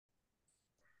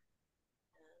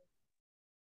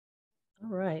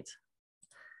All right.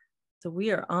 So we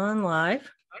are on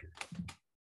live.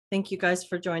 Thank you guys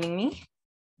for joining me.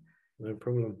 No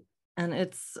problem. And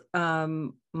it's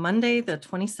Monday, the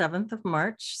 27th of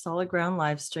March, Solid Ground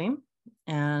live stream.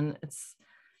 And it's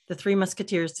the Three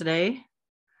Musketeers today.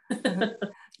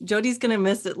 Jody's going to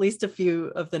miss at least a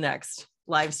few of the next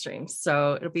live streams.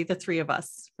 So it'll be the three of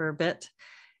us for a bit.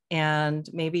 And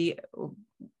maybe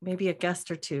a guest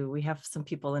or two. We have some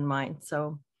people in mind.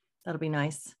 So that'll be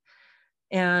nice.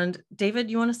 And David,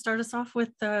 you want to start us off with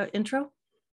the intro?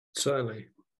 Certainly.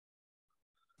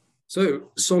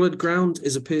 So, Solid Ground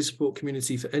is a peer support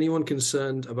community for anyone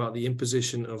concerned about the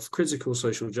imposition of critical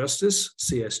social justice,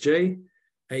 CSJ,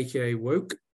 aka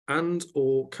woke, and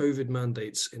or COVID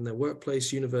mandates in their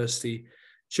workplace, university,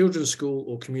 children's school,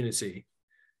 or community.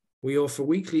 We offer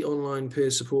weekly online peer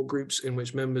support groups in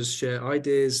which members share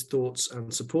ideas, thoughts,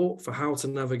 and support for how to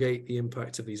navigate the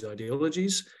impact of these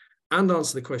ideologies and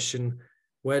answer the question,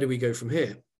 where do we go from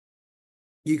here?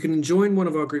 You can join one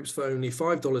of our groups for only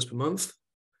 $5 per month.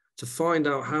 To find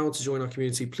out how to join our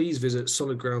community, please visit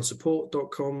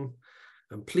solidgroundsupport.com.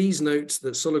 And please note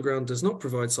that Solid Ground does not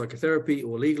provide psychotherapy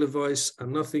or legal advice,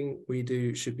 and nothing we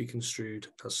do should be construed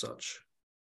as such.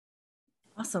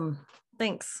 Awesome.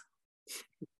 Thanks.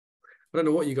 I don't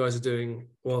know what you guys are doing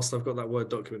whilst I've got that Word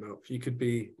document up. You could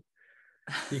be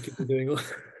doing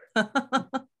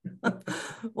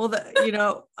Well,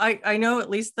 I know at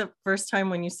least the first time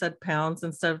when you said pounds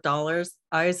instead of dollars,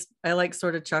 I like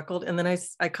sort of chuckled, and then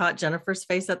I caught Jennifer's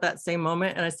face at that same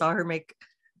moment, and I saw her make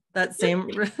that same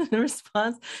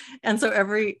response. And so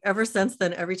ever since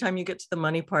then, every time you get to the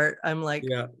money part, I'm like,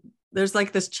 yeah, there's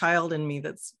like this child in me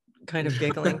that's kind of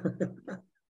giggling.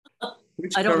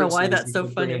 I don't know why that's so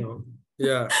funny.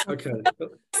 Yeah, okay.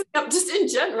 Just in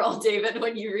general, David,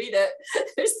 when you read it,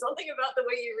 there's something about the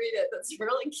way you read it that's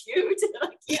really cute, and I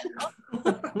can't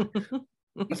help it.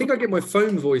 I think I get my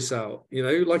phone voice out,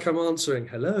 like I'm answering,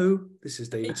 hello, this is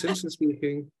David Simpson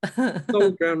speaking.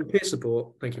 Solid Ground peer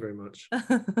support. Thank you very much.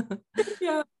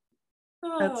 Yeah.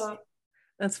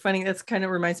 That's funny. That's kind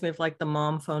of reminds me of like the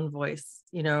mom phone voice,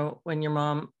 when your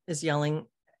mom is yelling,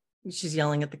 she's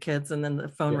yelling at the kids, and then the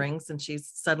phone rings and she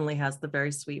suddenly has the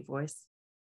very sweet voice.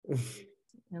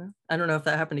 I don't know if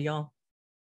that happened to y'all.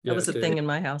 That was a thing in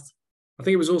my house. I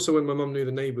think it was also when my mum knew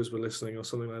the neighbours were listening or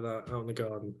something like that out in the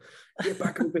garden. Get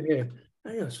back over here.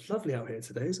 Oh, yeah, it's lovely out here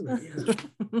today, isn't it? Yeah.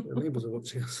 The neighbours are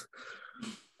watching us.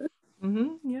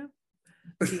 Yeah.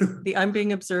 The I'm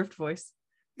being observed voice.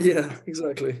 Yeah,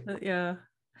 exactly. Yeah.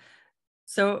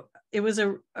 So it was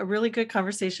a really good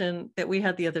conversation that we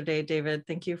had the other day, David.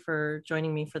 Thank you for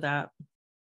joining me for that.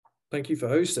 Thank you for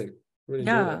hosting. Really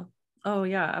yeah. Oh,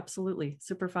 yeah, absolutely.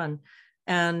 Super fun.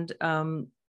 And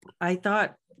I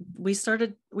thought we sort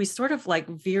of like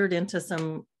veered into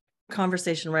some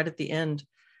conversation right at the end,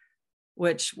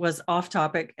 which was off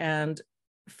topic and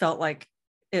felt like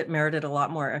it merited a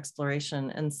lot more exploration.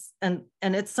 And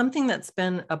it's something that's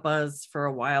been a buzz for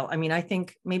a while. I mean, I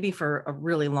think maybe for a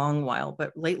really long while,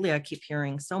 but lately I keep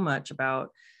hearing so much about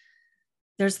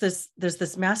there's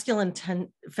this masculine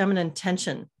feminine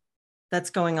tension that's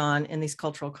going on in these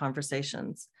cultural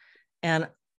conversations. And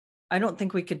I don't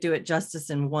think we could do it justice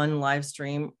in one live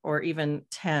stream or even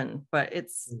 10, but it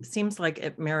seems like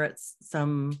it merits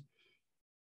some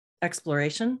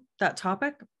exploration, that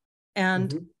topic.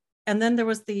 And then there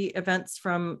was the events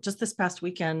from just this past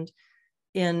weekend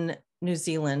in New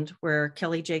Zealand, where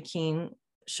Kelly J. Keane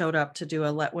showed up to do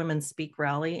a Let Women Speak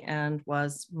rally and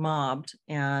was mobbed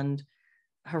and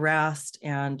harassed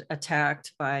and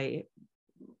attacked by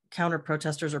counter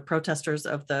protesters or protesters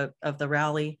of the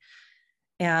rally.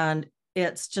 And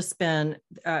it's just been,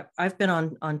 I've been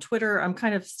on Twitter. I'm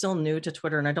kind of still new to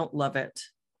Twitter and I don't love it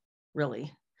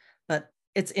really, but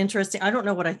it's interesting. I don't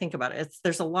know what I think about it.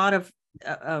 There's a lot of,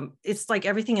 it's like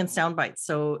everything in sound bites.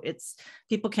 So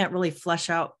people can't really flesh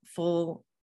out full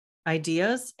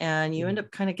ideas, and you end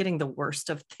up kind of getting the worst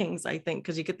of things, I think,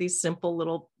 because you get these simple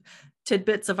little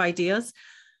tidbits of ideas.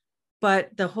 But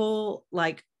the whole,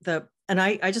 and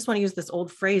I just want to use this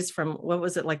old phrase from, what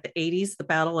was it, like the 80s, the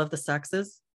battle of the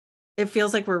sexes. It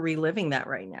feels like we're reliving that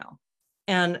right now.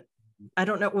 And I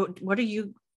don't know, what do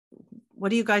you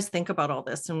guys think about all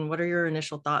this? And what are your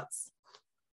initial thoughts?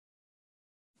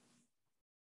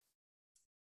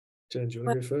 Jen, do you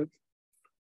want to go first?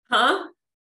 Huh?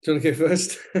 Do you want to go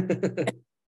first?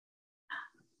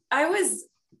 I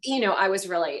was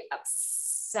really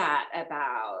upset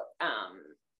about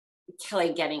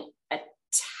Kelly getting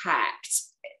attacked,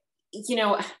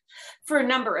 for a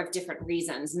number of different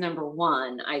reasons. Number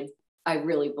one, I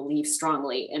really believe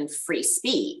strongly in free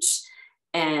speech.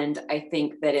 And I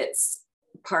think that it's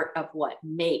part of what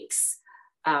makes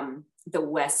the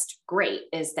West great,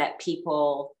 is that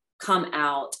people come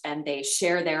out and they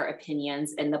share their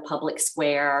opinions in the public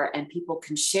square, and people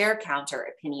can share counter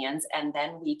opinions, and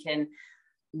then we can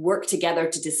work together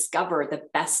to discover the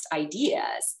best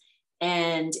ideas.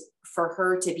 And for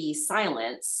her to be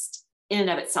silenced in and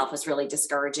of itself is really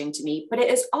discouraging to me. But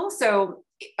it is also,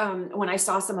 when I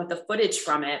saw some of the footage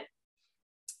from it,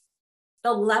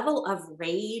 the level of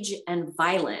rage and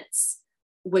violence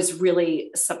was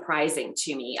really surprising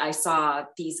to me. I saw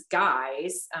these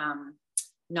guys,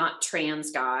 not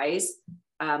trans guys,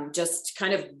 just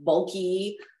kind of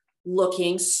bulky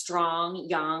looking, strong,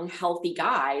 young, healthy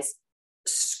guys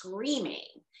screaming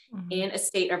in a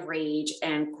state of rage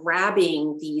and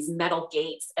grabbing these metal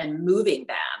gates and moving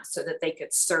them so that they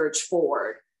could surge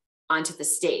forward onto the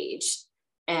stage.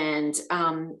 And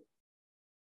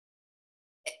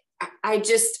I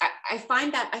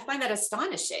find that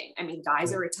astonishing. I mean,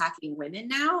 guys are attacking women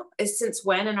now. Since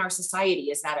when in our society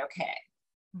is that okay?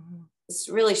 It's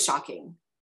really shocking.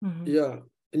 Yeah,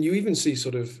 and you even see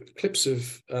sort of clips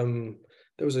of there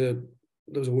was a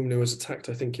woman who was attacked,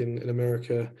 I think, in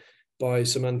America by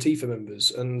some Antifa members,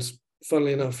 and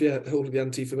funnily enough, all of the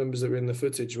Antifa members that were in the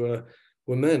footage were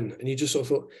men, and you just sort of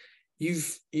thought,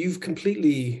 you've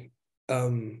completely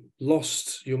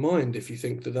lost your mind if you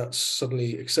think that that's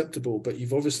suddenly acceptable. But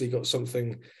you've obviously got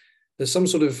something. There's some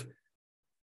sort of,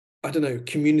 I don't know,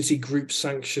 community group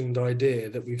sanctioned idea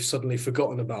that we've suddenly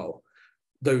forgotten about.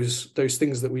 Those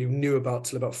things that we knew about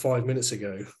till about 5 minutes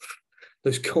ago,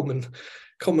 those common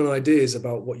ideas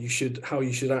about what you should, how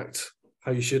you should act,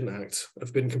 how you shouldn't act,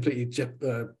 have been completely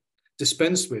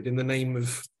dispensed with in the name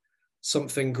of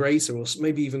something greater, or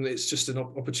maybe even it's just an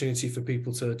opportunity for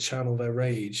people to channel their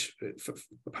rage,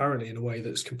 apparently in a way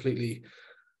that's completely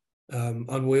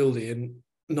unwieldy and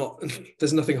not.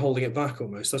 There's nothing holding it back.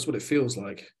 Almost, that's what it feels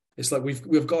like. It's like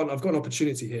I've got an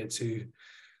opportunity here to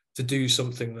do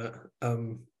something that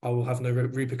I will have no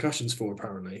repercussions for.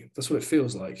 Apparently, that's what it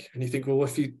feels like. And you think, well,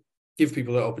 if you give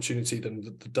people that opportunity, then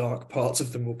the dark parts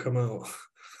of them will come out.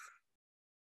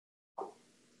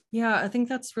 Yeah, I think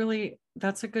that's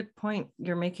a good point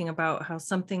you're making about how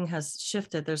something has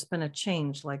shifted. There's been a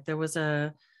change. Like there was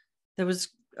a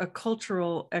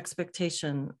cultural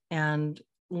expectation and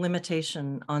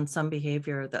limitation on some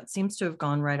behavior that seems to have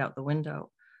gone right out the window.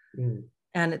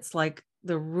 And it's like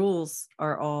the rules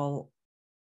are all,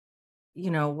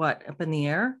 up in the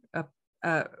air, up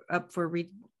for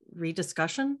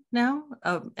rediscussion now.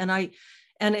 And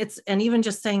even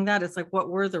just saying that, it's like, what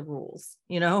were the rules?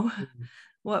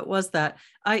 What was that?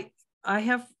 I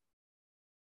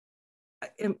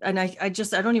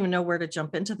don't even know where to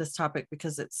jump into this topic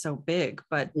because it's so big,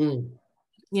 but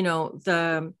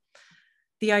the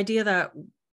idea that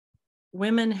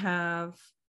women have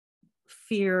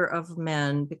fear of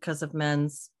men because of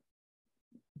men's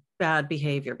bad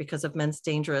behavior, because of men's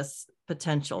dangerous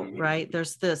potential, right?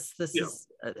 There's this is,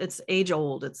 it's age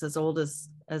old. It's as old as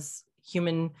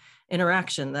human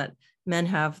interaction, that men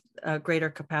have a greater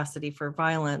capacity for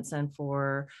violence and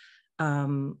for,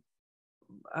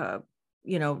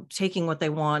 taking what they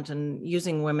want and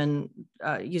using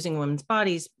women's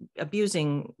bodies,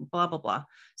 abusing, blah, blah, blah.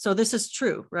 So this is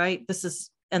true, right? This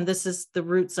is the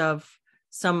roots of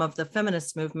some of the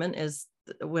feminist movement, is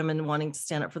women wanting to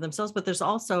stand up for themselves. But there's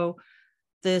also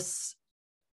this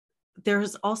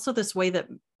way that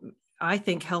I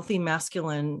think healthy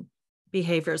masculine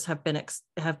behaviors have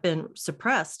been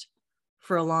suppressed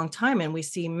for a long time. And we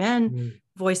see men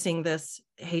voicing this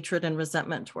hatred and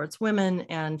resentment towards women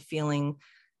and feeling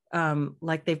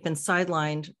like they've been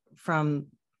sidelined from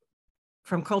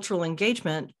cultural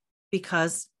engagement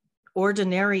because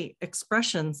ordinary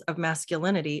expressions of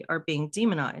masculinity are being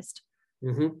demonized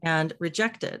and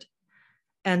rejected.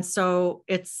 And so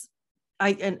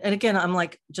and again, I'm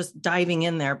like just diving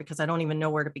in there because I don't even know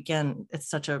where to begin. It's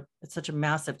such a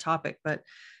massive topic, but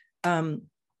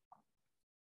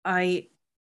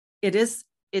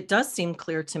it does seem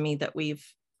clear to me that we've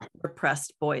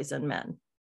repressed boys and men.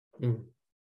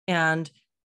 And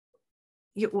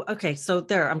okay, so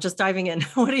I'm just diving in.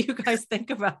 What do you guys think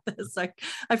about this?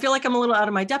 I feel like I'm a little out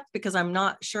of my depth because I'm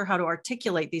not sure how to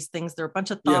articulate these things. There are a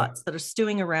bunch of thoughts that are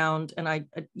stewing around, and and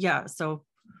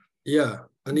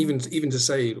even to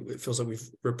say it feels like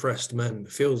we've repressed men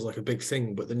feels like a big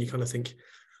thing, but then you kind of think,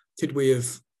 could we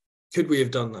have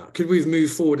done that? Could we have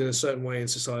moved forward in a certain way in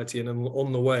society, and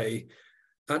on the way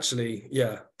actually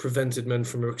prevented men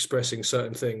from expressing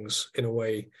certain things in a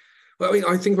way? Well, I mean,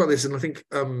 I think about this, and I think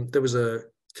there was a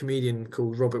comedian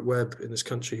called Robert Webb in this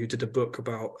country who did a book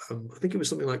about I think it was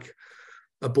something like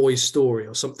A Boy's Story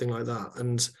or something like that,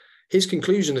 and his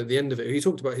conclusion at the end of it, he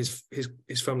talked about his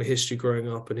family history growing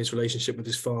up and his relationship with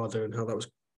his father and how that was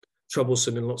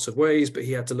troublesome in lots of ways, but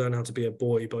he had to learn how to be a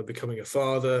boy by becoming a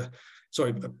father.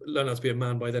 Sorry, learn how to be a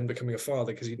man by then becoming a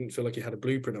father, because he didn't feel like he had a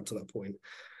blueprint up to that point.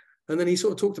 And then he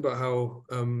sort of talked about how,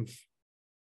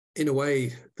 in a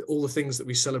way, all the things that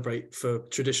we celebrate for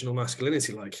traditional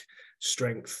masculinity, like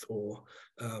strength or,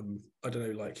 I don't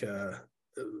know, like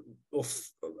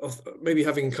maybe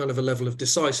having kind of a level of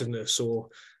decisiveness or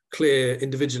clear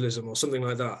individualism or something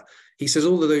like that. He says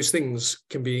all of those things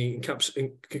can be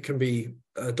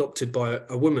adopted by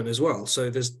a woman as well. So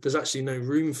there's actually no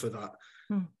room for that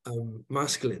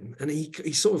masculine. And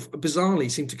he sort of bizarrely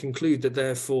seemed to conclude that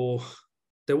therefore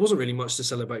there wasn't really much to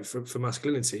celebrate for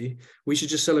masculinity. We should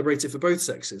just celebrate it for both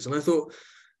sexes. And I thought,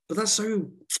 but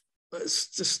it's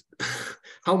just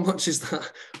how much is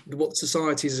that what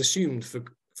society has assumed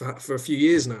for a few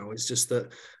years now? It's just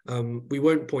that we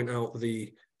won't point out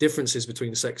the differences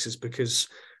between sexes, because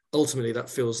ultimately that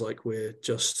feels like we're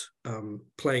just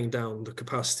playing down the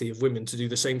capacity of women to do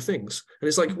the same things. And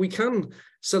it's like, we can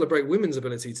celebrate women's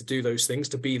ability to do those things,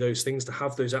 to be those things, to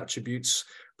have those attributes,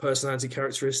 personality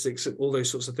characteristics, all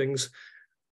those sorts of things,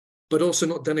 but also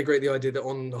not denigrate the idea that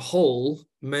on the whole,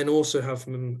 men also have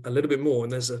a little bit more.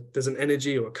 And there's an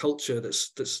energy or a culture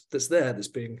that's there,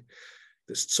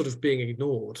 that's sort of being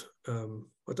ignored. I don't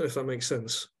know if that makes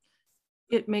sense.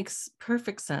 It makes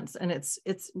perfect sense. And it's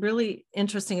really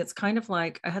interesting. It's kind of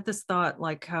like, I had this thought,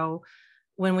 like how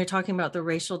when we're talking about the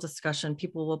racial discussion,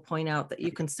 people will point out that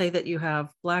you can say that you have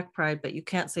Black pride, but you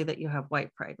can't say that you have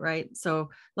white pride, right?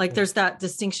 So like there's that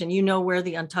distinction, where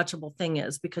the untouchable thing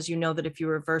is, because that if you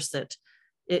reverse it,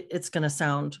 it's going to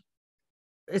sound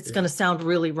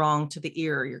really wrong to the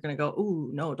ear. You're going to go, ooh,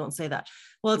 no, don't say that.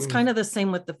 Well, it's kind of the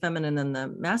same with the feminine and the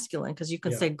masculine, because you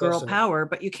can say girl power,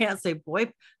 but you can't say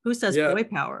boy. Who says boy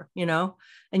power,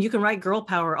 and you can write girl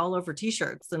power all over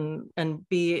t-shirts and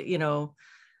be,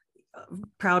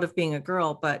 proud of being a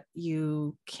girl, but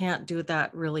you can't do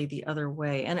that really the other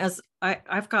way. And as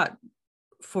I've got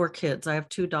 4 kids, I have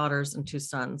 2 daughters and 2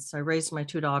 sons. I raised my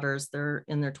 2 daughters. They're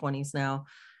in their 20s now.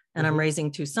 And I'm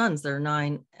raising 2 sons. They're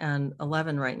 9 and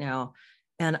 11 right now.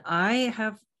 And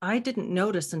I didn't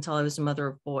notice until I was a mother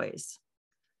of boys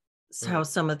how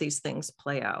some of these things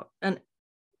play out. And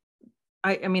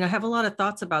I mean, I have a lot of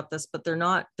thoughts about this, but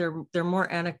they're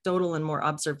more anecdotal and more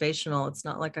observational. It's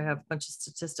not like I have a bunch of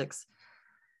statistics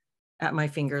at my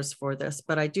fingers for this,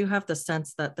 but I do have the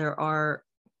sense that there are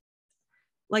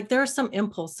some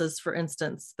impulses, for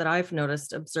instance, that I've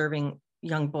noticed observing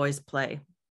young boys play.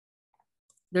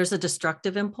 There's a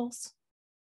destructive impulse.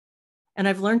 And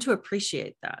I've learned to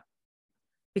appreciate that,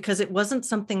 because it wasn't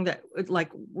something that,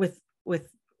 like with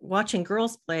watching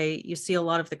girls play, you see a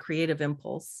lot of the creative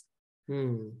impulse.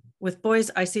 With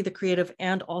boys, I see the creative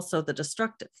and also the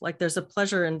destructive. Like there's a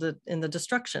pleasure in the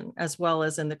destruction as well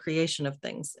as in the creation of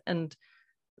things. And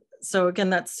so again,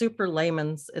 that's super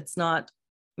layman's. It's not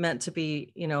meant to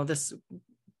be, this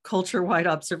culture-wide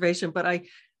observation, but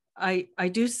I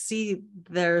do see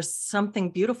there's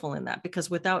something beautiful in that, because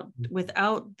without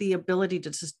the ability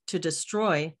to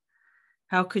destroy,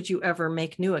 how could you ever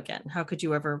make new again? How could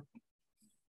you ever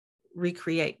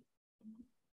recreate?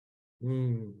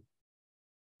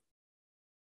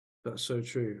 That's so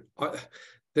true.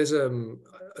 There's a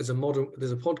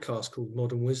podcast called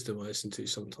Modern Wisdom I listen to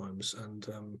sometimes, and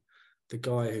the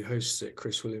guy who hosts it,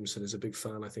 Chris Williamson, is a big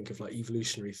fan, I think, of like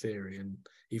evolutionary theory and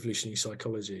evolutionary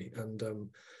psychology. And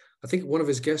I think one of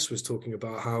his guests was talking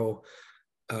about how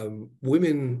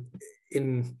women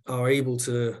are able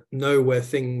to know where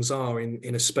things are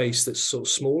in a space that's sort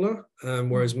of smaller,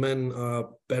 whereas men are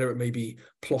better at maybe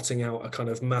plotting out a kind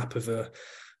of map of a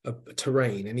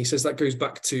terrain. And he says that goes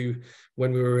back to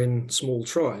when we were in small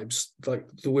tribes. Like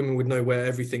the women would know where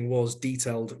everything was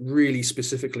detailed really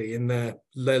specifically in their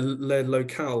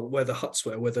locale, where the huts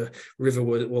were, where the river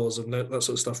was, and that sort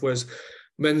of stuff. Whereas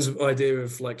men's idea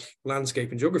of like landscape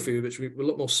and geography, which were a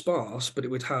lot more sparse, but it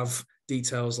would have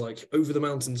details like over the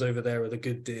mountains over there are the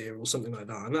good deer or something like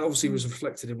that. And that obviously was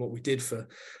reflected in what we did for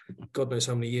God knows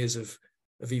how many years of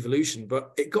evolution.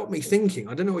 But it got me thinking,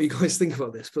 I don't know what you guys think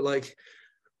about this, but like,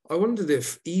 I wondered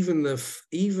if even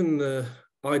the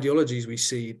ideologies we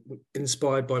see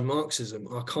inspired by Marxism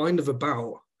are kind of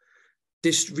about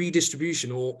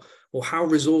redistribution or how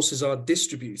resources are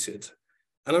distributed.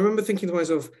 And I remember thinking to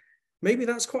myself, maybe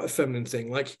that's quite a feminine thing.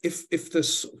 Like if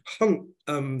the hunt,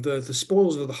 the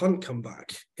spoils of the hunt come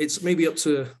back, it's maybe up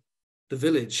to the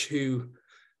village who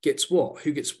gets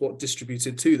what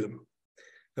distributed to them.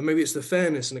 And maybe it's the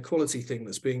fairness and equality thing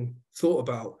that's being thought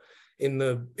about in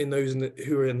those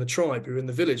who are in the tribe, who are in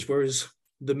the village. Whereas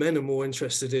the men are more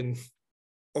interested in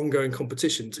ongoing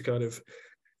competition to kind of,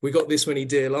 we got this many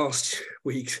deer last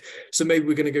week, so maybe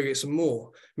we're going to go get some more.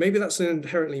 Maybe that's an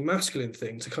inherently masculine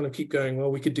thing to kind of keep going,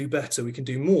 well, we could do better, we can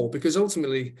do more, because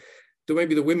ultimately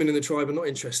maybe the women in the tribe are not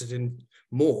interested in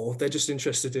more, they're just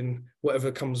interested in whatever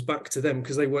comes back to them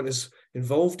because they weren't as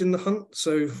involved in the hunt.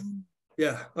 So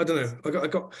yeah, I don't know, I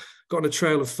got on a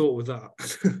trail of thought with that.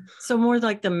 So more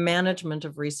like the management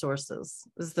of resources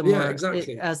is the more,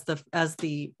 exactly, as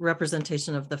the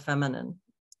representation of the feminine.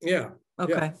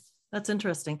 Okay. That's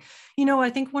interesting. You know, I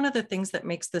think one of the things that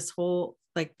makes this whole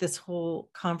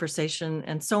conversation,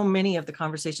 and so many of the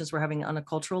conversations we're having on a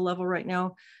cultural level right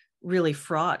now, really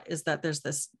fraught, is that there's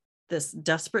this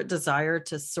desperate desire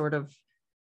to sort of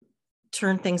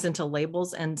turn things into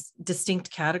labels and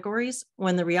distinct categories,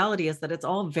 when the reality is that it's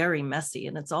all very messy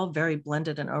and it's all very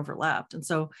blended and overlapped. And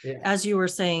so, as you were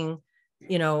saying,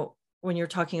 you know, when you're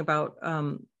talking about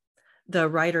the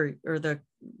writer or the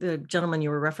gentleman you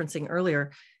were referencing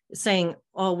earlier, saying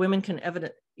all women can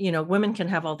women can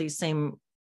have all these same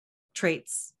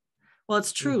traits. Well,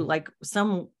 it's true. Like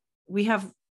we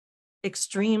have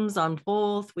extremes on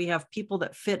both. We have people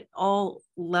that fit all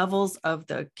levels of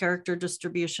the character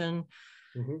distribution.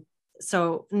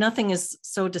 So nothing is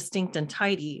so distinct and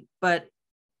tidy, but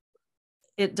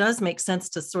it does make sense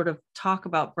to sort of talk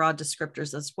about broad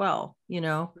descriptors as well, you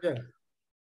know?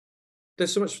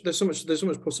 There's so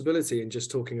much possibility in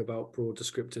just talking about broad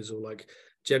descriptors or like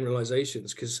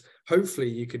generalizations, because hopefully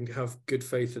you can have good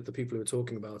faith that the people who are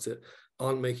talking about it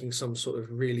aren't making some sort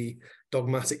of really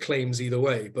dogmatic claims either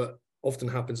way. But often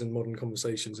happens in modern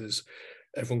conversations is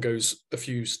everyone goes a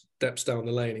few steps down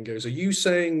the lane and goes, are you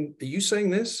saying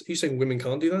this? Are you saying women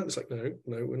can't do that? It's like, no,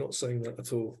 we're not saying that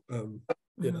at all.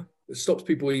 You know, it stops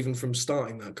people even from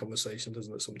starting that conversation,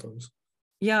 doesn't it, sometimes?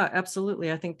 Yeah,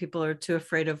 absolutely. I think people are too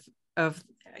afraid of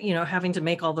you know, having to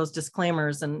make all those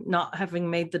disclaimers and not having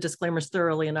made the disclaimers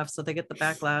thoroughly enough, so they get the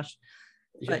backlash.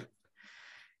 But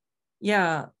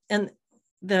and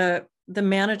the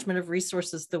management of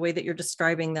resources, the way that you're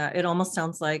describing that, it almost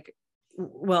sounds like,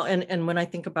 well, and when I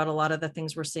think about a lot of the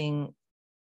things we're seeing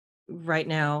right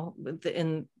now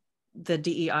in the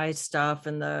DEI stuff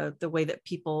and the way that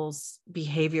people's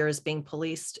behavior is being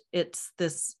policed, it's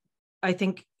this, I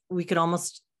think we could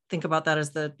almost think about that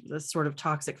as the sort of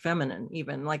toxic feminine,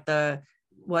 even like the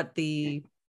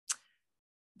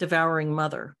devouring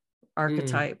mother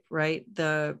archetype, right?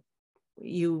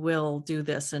 You will do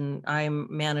this and I'm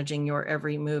managing your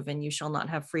every move and you shall not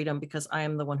have freedom because I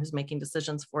am the one who's making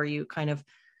decisions for you, kind of.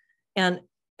 And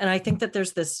I think that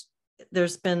there's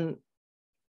been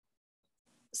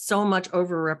so much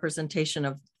overrepresentation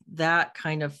of that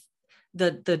kind of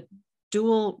the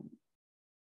dual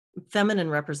feminine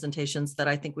representations that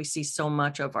I think we see so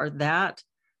much of are that,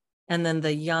 and then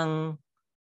the young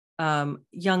and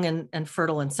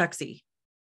fertile and sexy.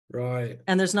 Right.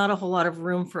 And there's not a whole lot of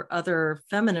room for other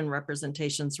feminine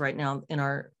representations right now in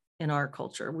our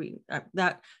culture.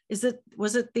 Was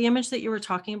it the image that you were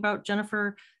talking about,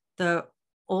 Jennifer, the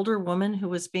older woman who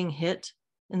was being hit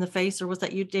in the face, or was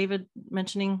that you, David,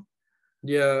 mentioning?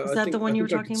 Yeah. Is that the one you were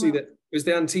talking about? That. It was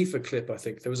the Antifa clip, I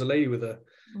think. There was a lady with a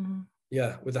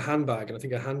with a handbag, and I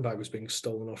think her handbag was being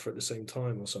stolen off her at the same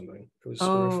time or something. It was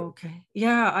horrific. Okay.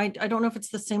 Yeah, I don't know if it's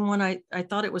the same one. I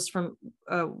thought it was from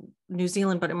New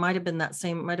Zealand, but it might have been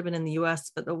might have been in the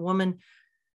US. But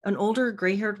an older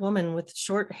gray-haired woman with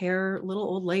short hair, little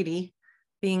old lady,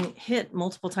 being hit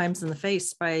multiple times in the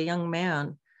face by a young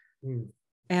man.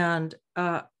 And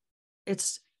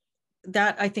it's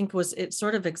that, I think, it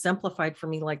sort of exemplified for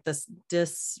me like this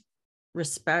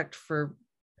disrespect for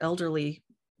elderly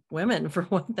women, for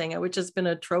one thing, which has been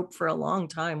a trope for a long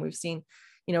time. We've seen,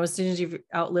 you know, as soon as you've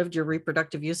outlived your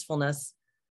reproductive usefulness,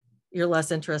 you're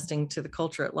less interesting to the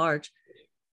culture at large.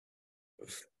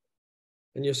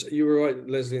 And yes, you were right,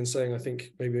 Leslie, in saying, I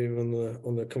think maybe even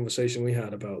on the conversation we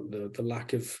had about the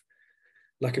lack of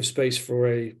space for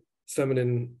a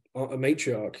feminine, a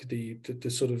matriarch, the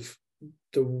sort of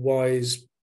the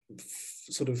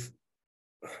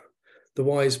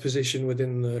wise position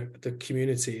within the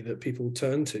community that people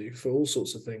turn to for all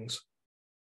sorts of things,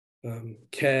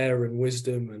 care and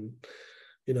wisdom and,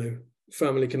 you know,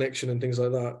 family connection and things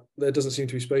like that. There doesn't seem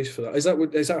to be space for that. Is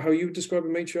that how you would describe a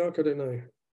matriarch? I don't know.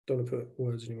 Don't want to put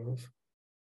words in your mouth.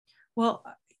 Well,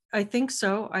 I think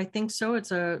so.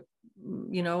 It's a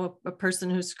person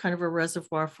who's kind of a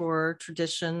reservoir for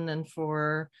tradition and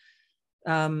for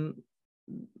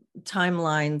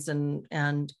timelines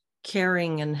and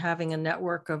caring and having a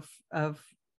network of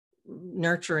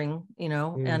nurturing, you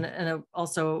know, and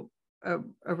also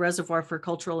a reservoir for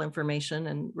cultural information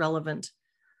and relevant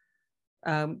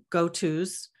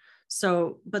go-tos.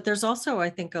 So, but there's also, I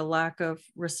think, a lack of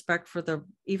respect for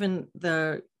even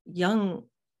the young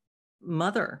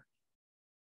mother.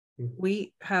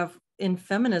 We have, in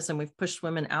feminism, we've pushed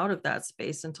women out of that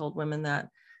space and told women that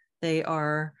they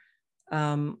are,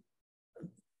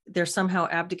 they're somehow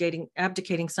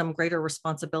abdicating some greater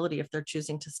responsibility if they're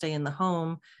choosing to stay in the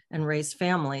home and raise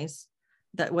families,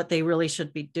 that what they really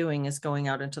should be doing is going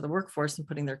out into the workforce and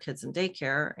putting their kids in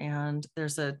daycare. And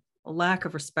there's a lack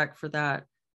of respect for that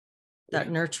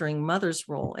nurturing mother's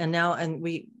role. And now, and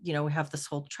we have this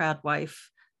whole trad wife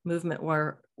movement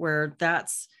where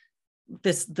that's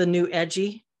the new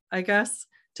edgy, I guess,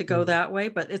 to go that way,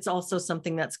 but it's also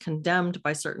something that's condemned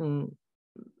by certain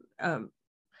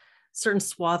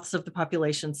swaths of the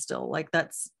population still. Like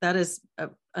that is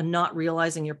a not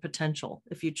realizing your potential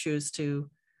if you choose to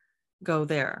go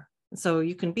there. So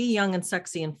you can be young and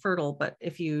sexy and fertile, but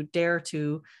if you dare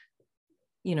to,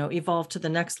 evolve to the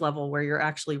next level where you're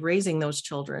actually raising those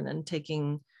children and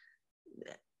taking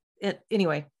it.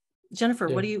 Anyway, Jennifer,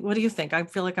 what do you think? I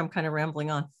feel like I'm kind of rambling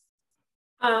on.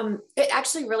 It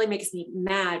actually really makes me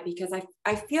mad because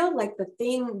I feel like the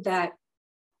thing that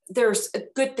there's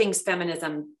good things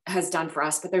feminism has done for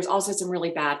us, but there's also some really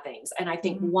bad things. And I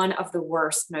think one of the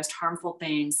worst, most harmful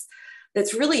things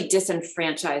that's really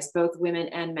disenfranchised both women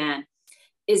and men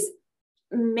is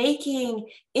making,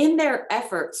 in their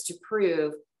efforts to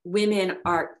prove women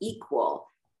are equal,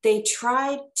 they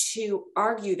tried to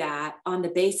argue that on the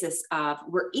basis of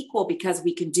we're equal because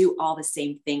we can do all the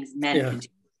same things men can do.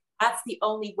 That's the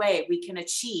only way we can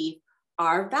achieve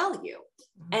our value.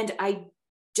 And I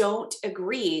don't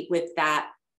agree with that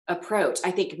approach.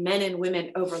 I think men and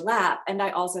women overlap. And I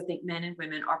also think men and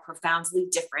women are profoundly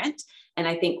different. And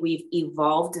I think we've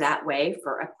evolved that way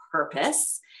for a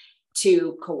purpose,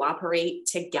 to cooperate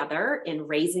together in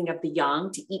raising of the young,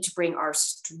 to each bring our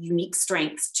unique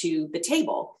strengths to the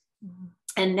table.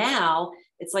 And now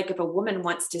it's like if a woman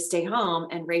wants to stay home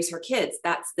and raise her kids,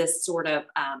 that's this sort of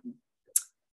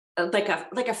like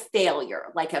a failure,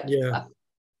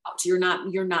 you're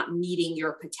not meeting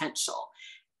your potential.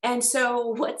 And so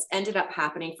what's ended up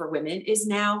happening for women is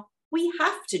now we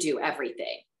have to do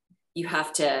everything. You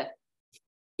have to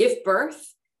give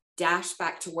birth, dash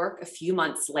back to work a few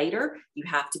months later. You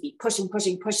have to be pushing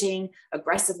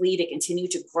aggressively to continue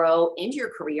to grow into your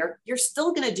career. You're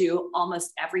still going to do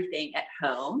almost everything at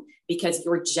home because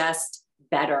you're just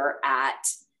better at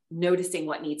noticing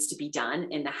what needs to be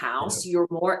done in the house. You're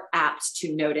more apt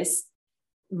to notice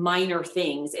minor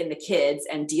things in the kids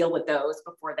and deal with those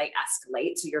before they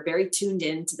escalate. So you're very tuned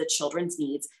in to the children's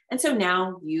needs. And so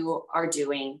now you are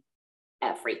doing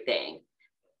everything.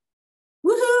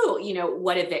 Woohoo!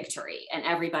 What a victory. And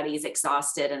everybody's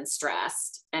exhausted and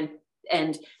stressed. And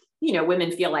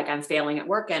women feel like I'm failing at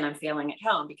work and I'm failing at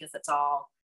home because it's all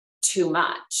too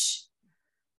much.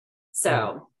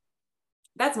 So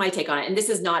that's my take on it. And this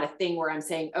is not a thing where I'm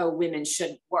saying, oh, women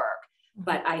shouldn't work.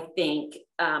 But I think,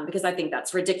 because I think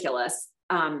that's ridiculous.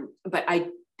 But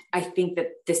I think that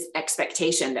this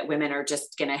expectation that women are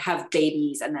just going to have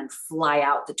babies and then fly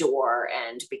out the door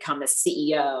and become a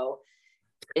CEO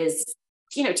is,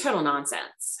 total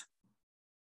nonsense.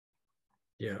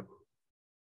 Yeah.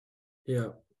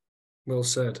 Well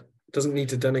said. It doesn't need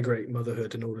to denigrate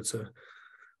motherhood in order to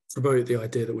promote the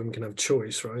idea that women can have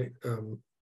choice, right?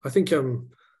 I think I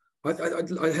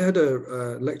had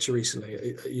a lecture recently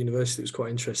at university that was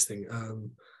quite interesting.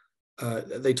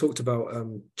 They talked about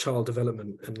child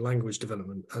development and language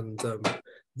development. And have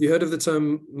you heard of the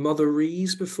term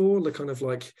motherese before? The kind of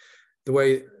like the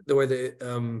way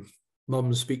that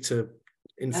mums speak to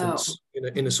infants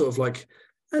in a sort of like,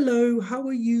 hello, how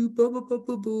are you? Blah, blah, blah,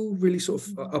 blah, blah, really sort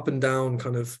of up and down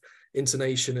kind of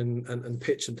intonation and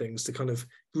pitch and things to kind of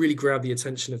really grab the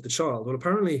attention of the child. Well,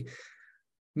 apparently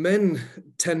men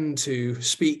tend to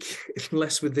speak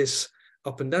less with this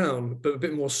up and down, but a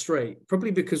bit more straight,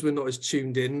 probably because we're not as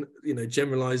tuned in,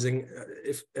 generalizing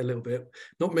if a little bit,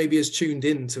 not maybe as tuned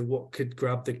in to what could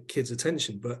grab the kid's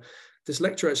attention. But this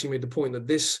lecturer actually made the point that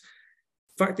this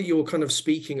fact that you're kind of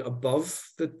speaking above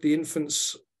the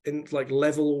infant's in like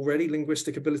level already,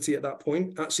 linguistic ability at that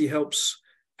point, actually helps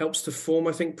to form,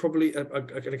 I think, probably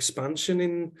an expansion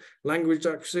in language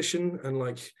acquisition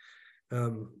and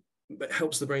it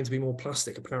helps the brain to be more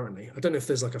plastic, apparently. I don't know if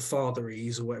there's like a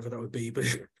fatherese or whatever that would be, but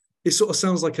it sort of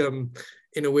sounds like,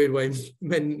 in a weird way,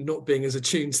 men not being as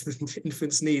attuned to the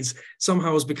infant's needs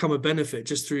somehow has become a benefit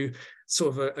just through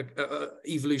sort of a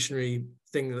evolutionary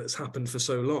thing that's happened for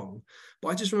so long. But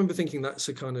I just remember thinking that's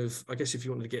a kind of, I guess if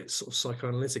you wanted to get sort of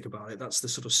psychoanalytic about it, that's the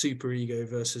sort of super ego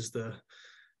versus the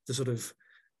sort of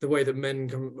the way that men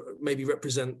can maybe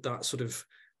represent that sort of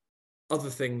other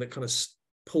thing that kind of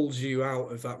pulls you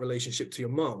out of that relationship to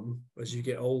your mum as you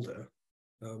get older,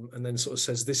 and then sort of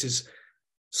says, this is,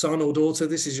 son or daughter,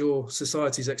 this is your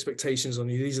society's expectations on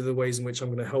you. These are the ways in which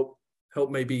I'm going to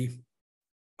help maybe,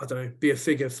 I don't know, be a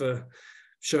figure for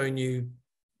showing you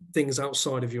things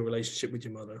outside of your relationship with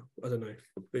your mother. I don't know,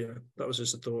 but yeah, that was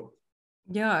just a thought.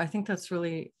 Yeah, I think that's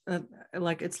really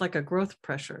like, it's like a growth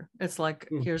pressure. It's like,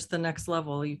 here's the next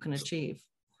level you can achieve.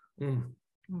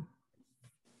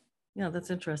 Yeah, that's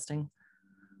interesting.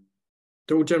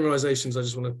 They're all generalizations. I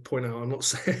just want to point out, I'm not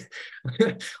saying,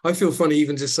 I feel funny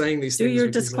even just saying these things. Do your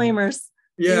disclaimers.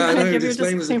 Yeah, I know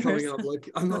disclaimers are coming up. Like,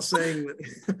 I'm not saying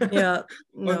that. Yeah,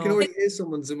 no. I can already hear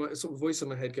someone's in my sort of voice in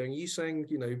my head going, "You saying,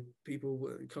 you know,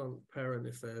 people can't parent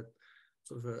if they're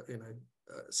sort of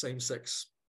same-sex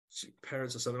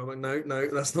parents or something?" I'm like, no,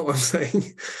 that's not what I'm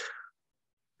saying.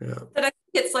 Yeah. But I think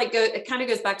it's like, it kind of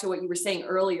goes back to what you were saying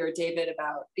earlier, David,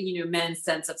 about, you know, men's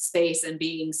sense of space and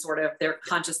being sort of their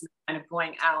consciousness kind of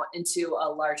going out into a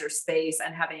larger space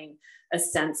and having a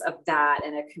sense of that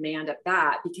and a command of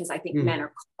that, because I think men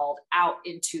are called out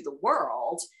into the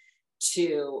world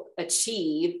to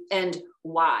achieve. And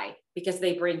why? Because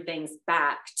they bring things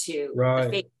back to the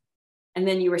faith. And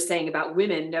then you were saying about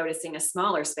women noticing a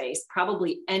smaller space.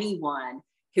 Probably anyone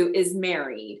who is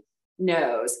married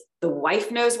knows the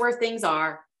wife knows where things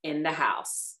are in the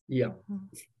house. Yeah.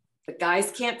 The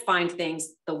guys can't find things.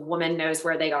 The woman knows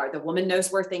where they are. The woman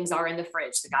knows where things are in the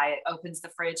fridge. The guy opens the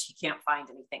fridge, he can't find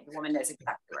anything. The woman knows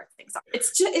exactly where things are.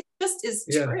 It just is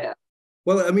true.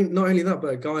 Well, I mean, not only that,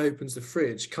 but a guy opens the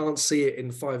fridge, can't see it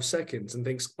in 5 seconds and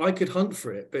thinks, I could hunt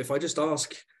for it. But if I just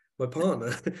ask my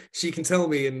partner, she can tell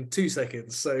me in 2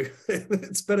 seconds. So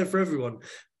it's better for everyone,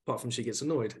 apart from she gets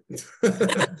annoyed.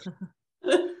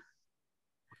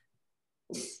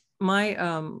 My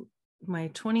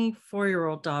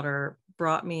 24-year-old daughter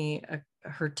brought me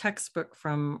her textbook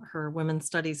from her women's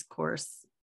studies course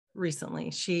recently.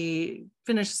 She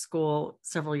finished school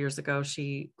several years ago.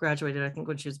 She graduated, I think,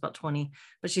 when she was about 20,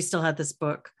 but she still had this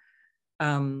book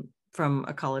from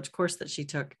a college course that she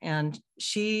took. And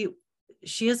she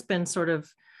has been sort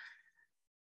of,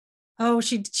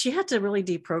 she had to really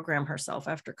deprogram herself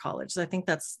after college. So I think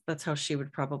that's how she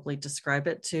would probably describe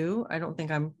it too. I don't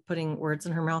think I'm putting words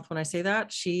in her mouth when I say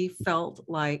that. She felt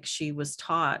like she was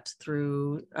taught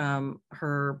through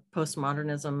her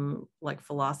postmodernism, like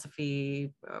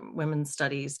philosophy, women's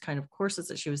studies kind of courses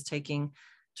that she was taking,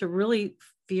 to really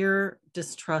fear,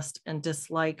 distrust, and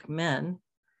dislike men.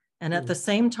 And at the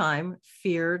same time,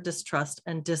 fear, distrust,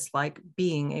 and dislike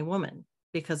being a woman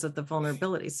because of the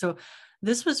vulnerability. So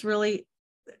this was really,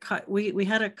 we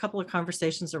had a couple of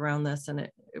conversations around this, and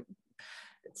it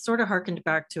sort of harkened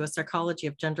back to a psychology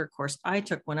of gender course I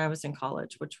took when I was in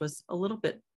college, which was a little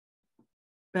bit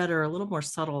better, a little more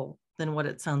subtle than what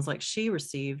it sounds like she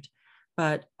received.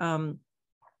 But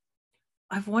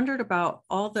I've wondered about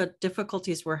all the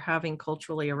difficulties we're having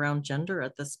culturally around gender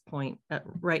at this point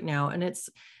right now. And it's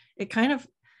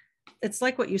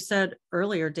like what you said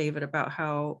earlier, David, about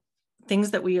how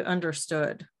things that we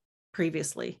understood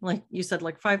previously, like you said,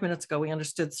 like 5 minutes ago, we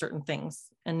understood certain things,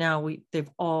 and now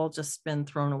they've all just been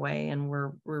thrown away, and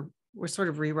we're sort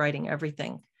of rewriting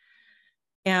everything.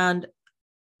 And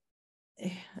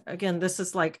again, this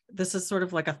is sort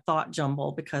of like a thought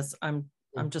jumble, because I'm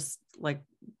just like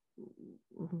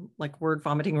word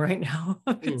vomiting right now.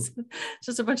 It's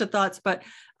just a bunch of thoughts. But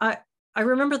I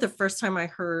remember the first time I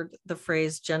heard the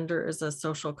phrase gender is a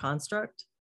social construct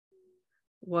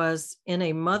was in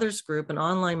a mother's group, an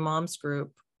online moms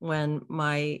group, when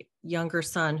my younger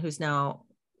son, who's now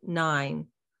 9,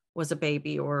 was a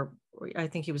baby, or I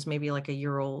think he was maybe like a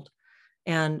year old.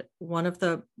 And one of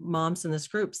the moms in this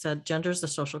group said, gender is a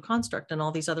social construct. And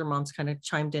all these other moms kind of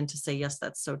chimed in to say, yes,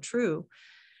 that's so true.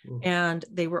 And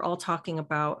they were all talking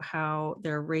about how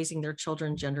they're raising their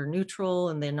children gender neutral,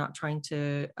 and they're not trying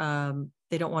to,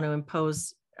 they don't want to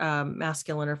impose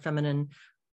masculine or feminine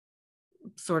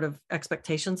sort of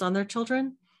expectations on their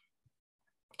children.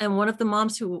 And one of the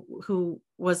moms who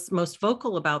was most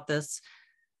vocal about this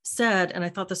said, and I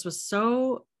thought this was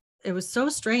it was so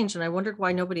strange, and I wondered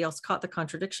why nobody else caught the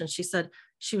contradiction. She said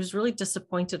she was really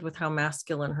disappointed with how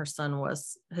masculine her son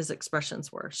was, his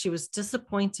expressions were. She was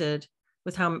disappointed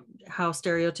with how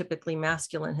stereotypically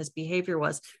masculine his behavior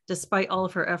was, despite all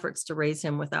of her efforts to raise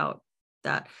him without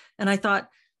that. And I thought,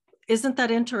 isn't that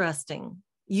interesting?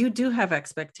 You do have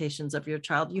expectations of your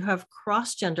child. You have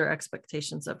cross-gender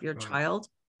expectations of your child.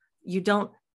 You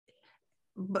don't,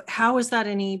 but how is that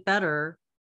any better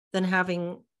than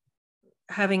having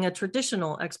a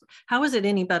traditional, how is it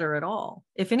any better at all?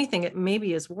 If anything, it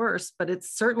maybe is worse, but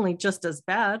it's certainly just as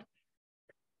bad.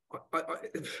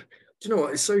 Do you know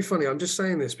what? It's so funny. I'm just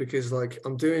saying this because like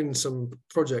I'm doing a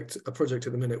project at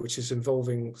the minute, which is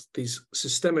involving these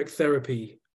systemic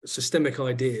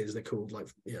ideas, they're called, like,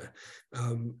 yeah.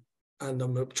 And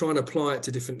I'm trying to apply it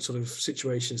to different sort of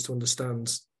situations to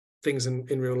understand things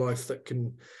in real life that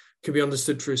can be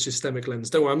understood through a systemic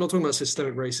lens. Don't worry, I'm not talking about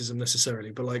systemic racism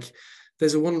necessarily, but like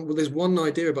there's one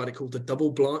idea about it called the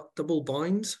double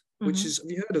bind, which is, have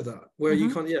you heard of that? Where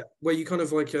you kind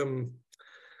of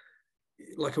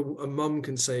like a mum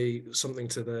can say something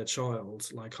to their child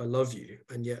like "I love you,"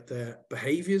 and yet their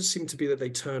behaviors seem to be that they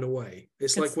turn away.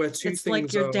 It's like where two things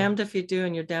like you're damned if you do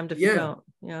and you're damned if you don't.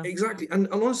 Yeah, exactly. And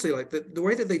honestly, like the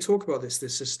way that they talk about this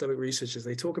systemic researchers,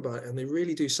 they talk about it and they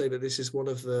really do say that this is one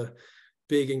of the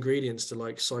big ingredients to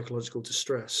like psychological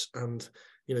distress and,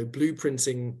 you know,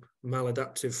 blueprinting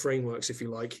maladaptive frameworks, if you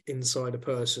like, inside a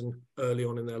person early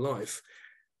on in their life.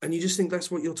 And you just think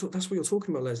that's what you're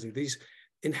talking about, Leslie. These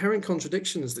inherent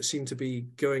contradictions that seem to be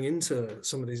going into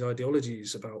some of these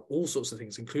ideologies about all sorts of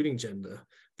things, including gender.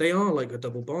 They are like a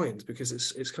double bind, because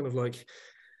it's kind of like,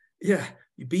 yeah,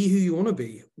 you be who you want to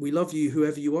be. We love you,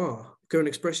 whoever you are. Go and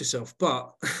express yourself.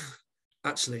 But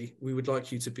actually, we would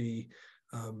like you to be,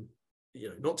 you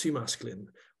know, not too masculine,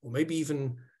 or maybe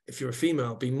even if you're a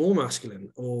female, be more masculine,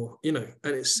 or, you know.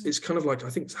 And it's kind of like, I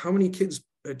think, how many kids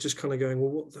are just kind of going,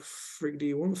 well, what the frig do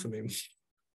you want from him?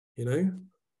 You know?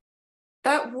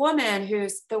 That woman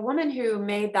the woman who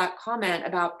made that comment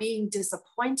about being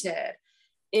disappointed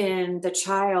in the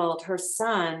child, her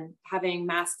son, having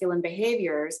masculine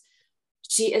behaviors,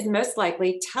 she is most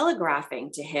likely telegraphing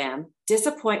to him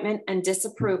disappointment and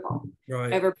disapproval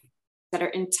over that are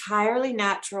entirely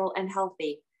natural and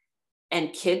healthy.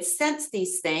 And kids sense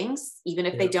these things, even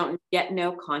if they don't yet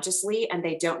know consciously, and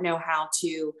they don't know how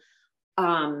to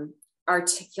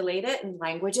articulate it and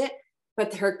language it.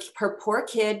 But her poor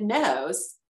kid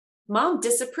knows, Mom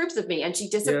disapproves of me, and she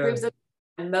disapproves of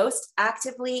me. I'm most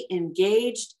actively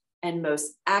engaged and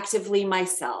most actively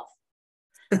myself.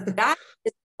 That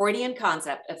is the Freudian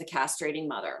concept of the castrating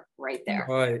mother right there.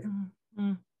 Right.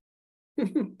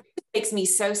 It makes me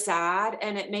so sad,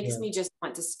 and it makes me just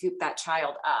want to scoop that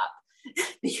child up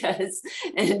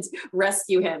and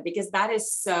rescue him, because that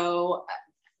is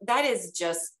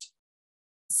just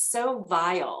so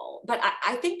vile. But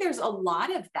I think there's a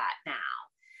lot of that now.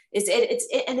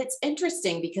 It's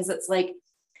interesting, because it's like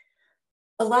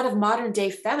a lot of modern day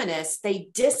feminists, they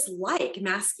dislike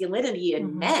masculinity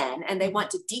in men, and they want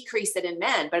to decrease it in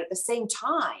men. But at the same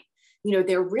time, you know,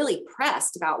 they're really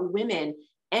pressed about women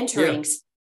entering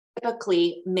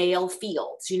typically male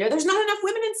fields. You know, there's not enough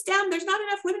women in STEM. There's not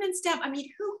enough women in STEM. I mean,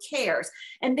 who cares?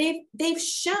 And they've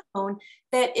shown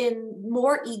that in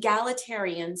more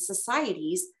egalitarian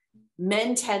societies,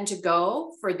 men tend to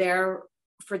go for their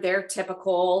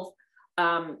typical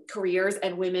careers,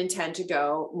 and women tend to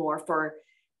go more for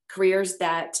careers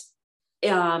that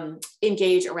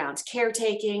engage around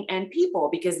caretaking and people,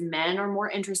 because men are more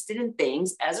interested in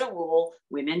things. As a rule,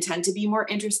 women tend to be more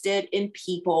interested in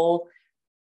people.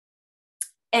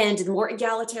 And the more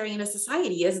egalitarian a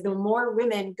society is, the more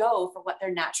women go for what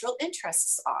their natural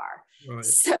interests are. Right.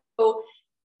 So,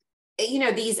 you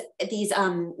know, this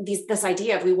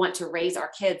idea of we want to raise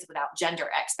our kids without gender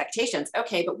expectations.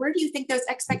 Okay, but where do you think those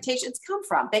expectations come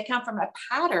from? They come from a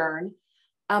pattern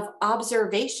of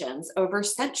observations over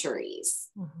centuries,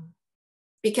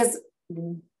 because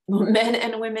men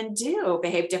and women do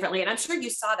behave differently. And I'm sure you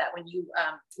saw that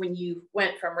when you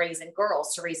went from raising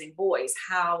girls to raising boys,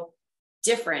 how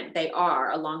different they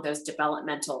are along those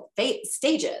developmental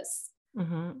stages.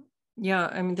 Yeah,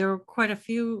 I mean, there were quite a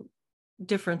few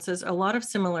differences, a lot of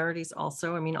similarities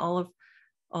also. I mean, all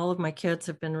of my kids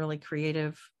have been really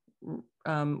creative,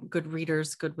 good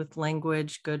readers, good with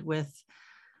language, good with,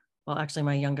 well, actually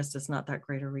my youngest is not that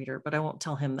great a reader, but I won't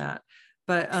tell him that.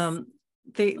 But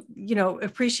they, you know,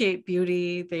 appreciate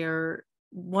beauty. They're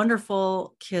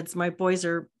wonderful kids. My boys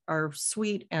are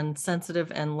sweet and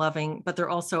sensitive and loving, but they're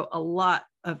also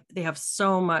they have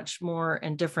so much more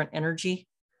and different energy.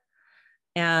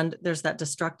 And there's that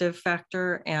destructive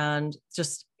factor, and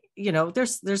just, you know,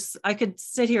 there's I could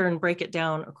sit here and break it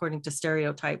down according to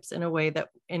stereotypes in a way that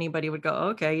anybody would go,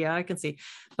 okay, yeah, I can see.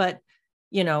 But,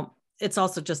 you know, it's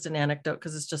also just an anecdote,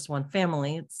 because it's just one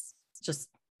family. It's just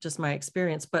my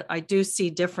experience. But I do see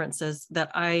differences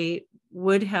that I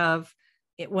would have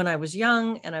when I was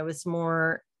young, and I was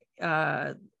more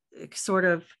sort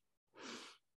of,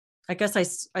 I guess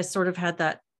I sort of had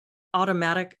that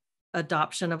automatic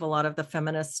adoption of a lot of the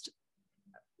feminist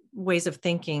ways of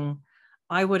thinking.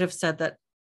 I would have said that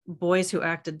boys who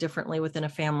acted differently within a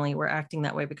family were acting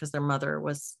that way because their mother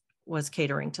was was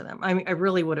catering to them. I mean, I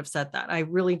really would have said that. I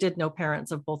really did know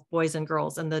parents of both boys and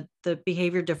girls, and the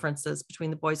behavior differences between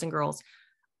the boys and girls,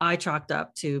 I chalked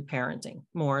up to parenting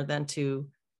more than to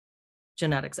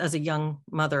genetics, as a young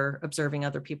mother observing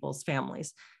other people's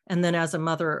families. And then as a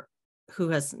mother who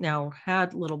has now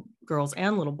had little girls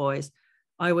and little boys,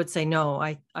 I would say, no,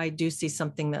 I do see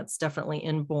something that's definitely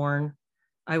inborn.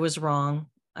 I was wrong.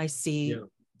 I see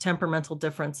temperamental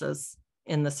differences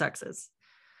in the sexes.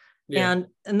 And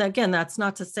again, that's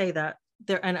not to say that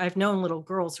there, and I've known little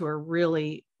girls who are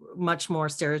really much more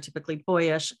stereotypically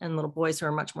boyish and little boys who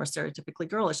are much more stereotypically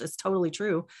girlish. It's totally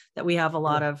true that we have a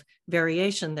lot of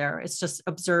variation there. It's just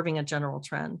observing a general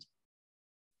trend.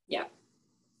 Yeah.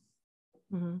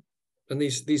 Mm-hmm. And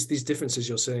these differences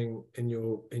you're seeing in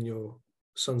your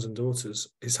sons and daughters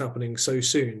is happening so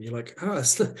soon. You're like,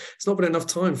 it's not been enough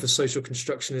time for social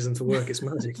constructionism to work its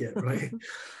magic yet, right?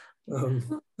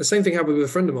 The same thing happened with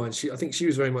a friend of mine. I think she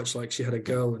was very much like, she had a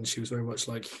girl and she was very much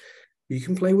like, you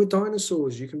can play with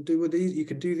dinosaurs, you can do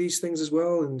these things as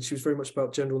well. And she was very much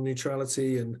about gender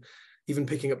neutrality and even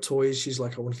picking up toys. She's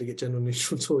like, I wanted to get gender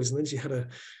neutral toys. And then she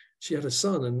had a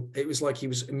son, and it was like he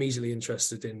was immediately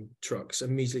interested in trucks,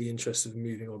 immediately interested in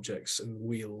moving objects and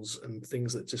wheels and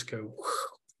things that just go.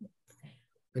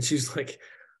 And she was like,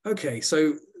 okay,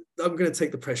 so I'm going to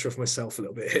take the pressure off myself a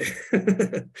little bit here.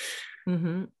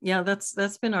 Mm-hmm. Yeah,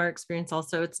 that's been our experience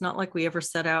also. It's not like we ever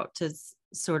set out to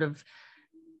sort of,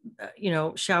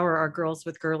 shower our girls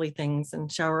with girly things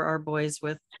and shower our boys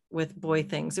with boy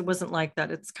things. It wasn't like that.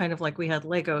 It's kind of like we had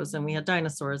Legos and we had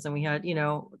dinosaurs and we had,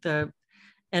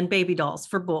 and baby dolls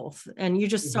for both. And you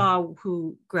just saw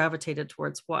who gravitated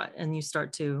towards what, and you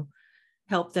start to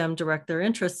help them direct their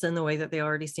interests in the way that they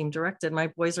already seem directed. My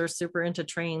boys are super into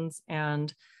trains,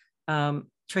 and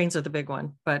trains are the big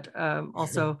one, but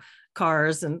also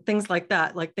cars and things like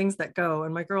that, like things that go.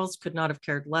 And my girls could not have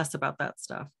cared less about that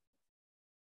stuff.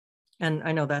 And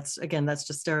I know that's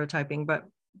just stereotyping, but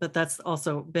that's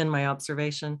also been my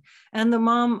observation. And the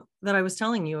mom that I was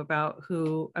telling you about,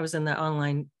 who I was in that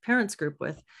online parents group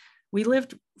with, we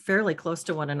lived fairly close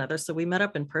to one another. So we met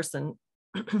up in person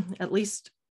at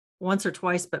least once or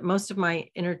twice, but most of my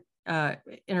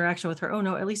interaction with her,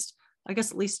 at least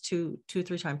two, 3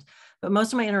 times. But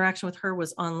most of my interaction with her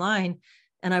was online,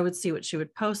 and I would see what she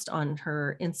would post on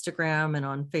her Instagram and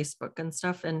on Facebook and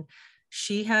stuff. And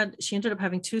she ended up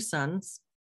having 2 sons.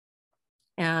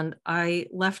 And I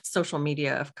left social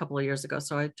media a couple of years ago,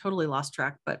 so I totally lost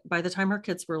track. But by the time her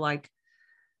kids were like,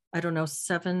 I don't know,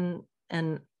 5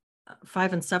 and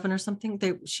 7 or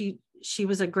something, she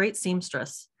was a great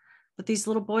seamstress. But these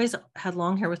little boys had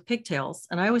long hair with pigtails.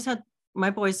 And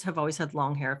my boys have always had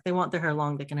long hair. If they want their hair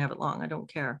long, they can have it long. I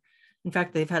don't care. In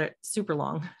fact, they've had it super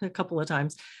long a couple of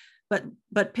times,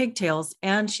 but pigtails.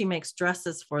 And she makes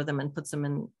dresses for them and puts them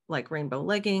in like rainbow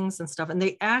leggings and stuff. And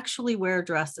they actually wear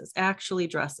dresses.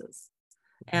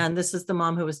 And this is the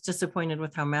mom who was disappointed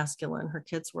with how masculine her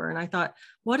kids were. And I thought,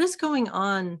 what is going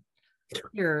on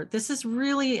here? This is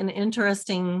really an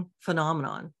interesting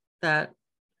phenomenon I'm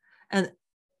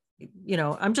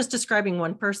just describing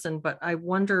one person, but I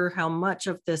wonder how much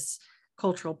of this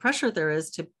cultural pressure there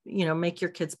is to, make your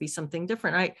kids be something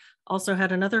different. I also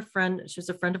had another friend, she was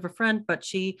a friend of a friend, but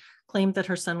she claimed that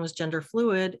her son was gender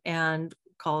fluid and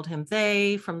called him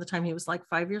they from the time he was like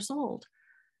 5 years old.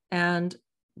 And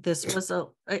this was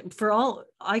for all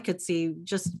I could see,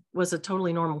 just was a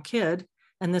totally normal kid.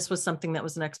 And this was something that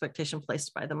was an expectation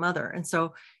placed by the mother. And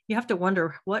so you have to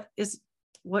wonder when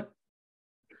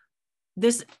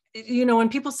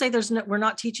people say we're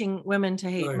not teaching women to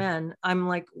hate men, I'm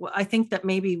like, well, I think that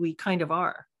maybe we kind of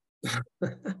are.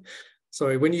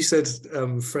 Sorry, when you said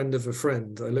friend of a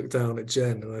friend, I looked down at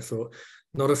Jen and I thought,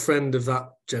 not a friend of that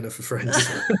Jennifer friend.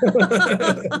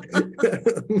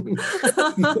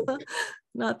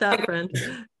 Not that friend.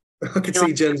 I could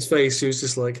see Jen's face. She was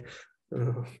just like,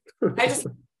 oh. I just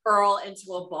curl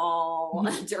into a ball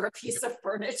under a piece of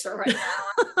furniture right now.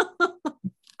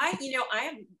 I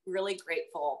am really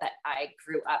grateful that I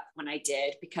grew up when I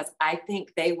did, because I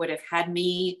think they would have had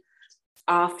me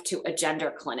off to a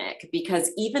gender clinic, because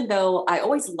even though I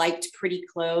always liked pretty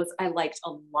clothes, I liked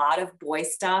a lot of boy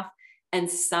stuff, and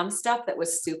some stuff that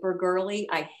was super girly,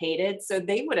 I hated. So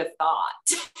they would have thought,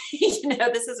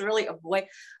 this is really a boy.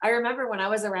 I remember when I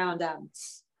was around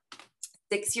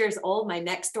 6 years old, my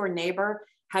next door neighbor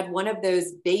had one of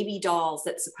those baby dolls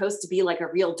that's supposed to be like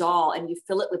a real doll, and you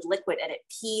fill it with liquid and it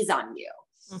pees on you.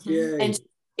 Mm-hmm. And she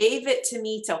gave it to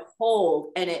me to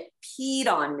hold, and it peed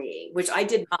on me, which I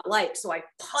did not like. So I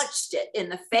punched it in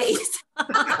the face,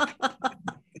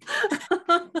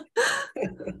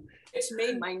 which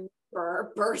made my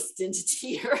neighbor burst into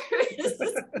tears.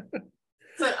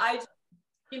 But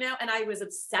and I was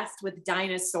obsessed with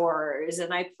dinosaurs,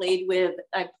 and I played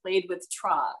with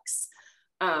trucks.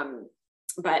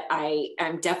 But I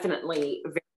am definitely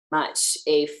very much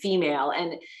a female.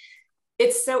 And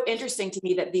it's so interesting to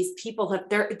me that these people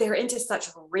they're into such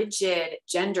rigid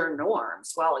gender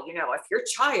norms. Well,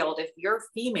 if your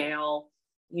female,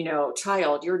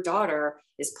 child, your daughter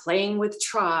is playing with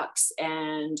trucks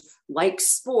and likes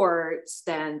sports,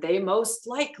 then they most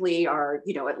likely are,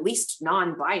 at least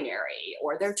non-binary,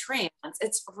 or they're trans.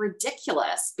 It's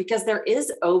ridiculous because there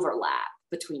is overlap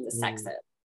between the sexes.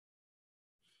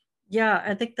 Yeah,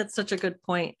 I think that's such a good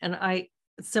point. And I've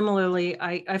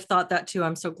thought that too.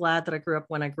 I'm so glad that I grew up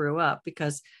when I grew up,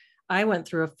 because I went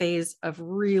through a phase of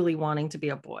really wanting to be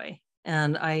a boy.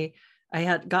 And I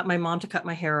had got my mom to cut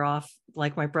my hair off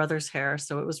like my brother's hair.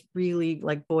 So it was really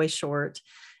like boy short.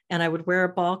 And I would wear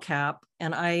a ball cap,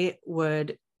 and I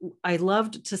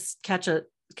loved to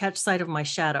catch sight of my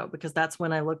shadow, because that's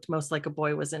when I looked most like a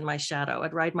boy, was in my shadow.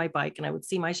 I'd ride my bike and I would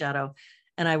see my shadow,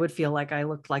 and I would feel like I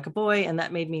looked like a boy. And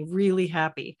that made me really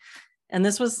happy. And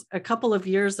this was a couple of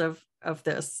years of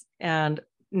this. And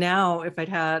now if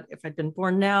I'd been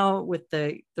born now with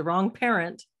the wrong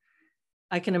parent,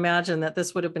 I can imagine that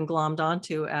this would have been glommed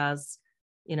onto as,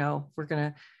 we're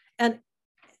going to, and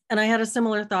I had a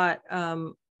similar thought.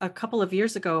 A couple of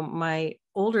years ago, my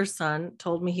older son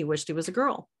told me he wished he was a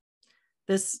girl.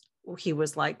 He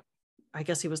was like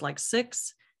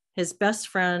 6. His best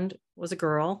friend was a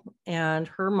girl, and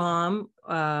her mom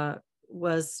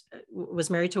was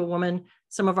married to a woman.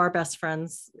 Some of our best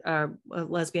friends, a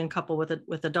lesbian couple with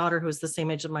a daughter who's the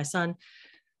same age as my son.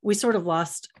 We sort of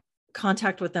lost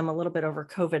contact with them a little bit over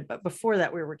COVID, but before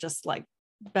that, we were just like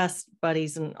best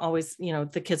buddies, and always,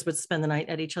 the kids would spend the night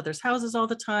at each other's houses all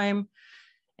the time.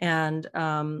 And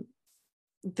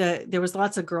there was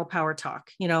lots of girl power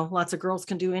talk, lots of girls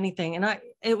can do anything. And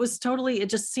it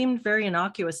just seemed very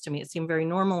innocuous to me. It seemed very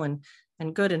normal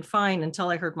and good and fine, until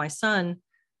I heard my son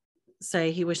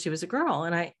say he wished he was a girl.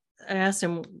 And I asked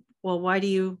him, well, why do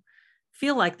you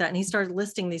feel like that? And he started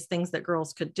listing these things that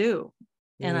girls could do.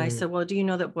 And I said, well, do you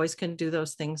know that boys can do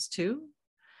those things too?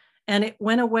 And it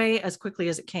went away as quickly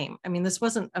as it came. I mean,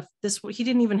 he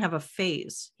didn't even have a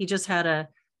phase. He just had a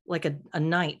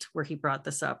night where he brought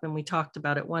this up, and we talked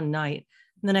about it one night.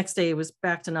 And the next day it was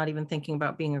back to not even thinking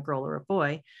about being a girl or a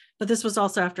boy. But this was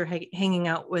also after hanging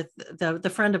out with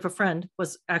the friend of a friend,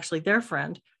 was actually their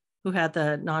friend, who had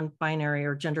the non-binary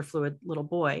or gender fluid little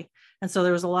boy. And so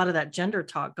there was a lot of that gender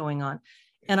talk going on.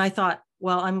 And I thought,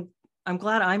 well, I'm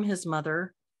glad I'm his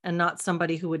mother and not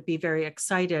somebody who would be very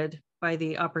excited by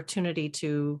the opportunity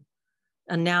to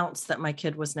announce that my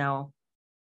kid was now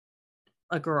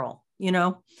a girl,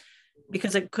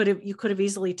 because you could have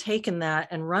easily taken that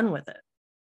and run with it.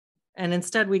 And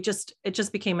instead it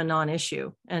just became a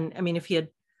non-issue. And I mean,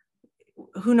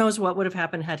 who knows what would have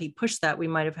happened had he pushed that. We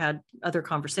might have had other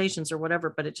conversations or whatever,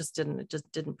 but it just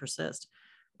didn't persist.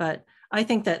 But I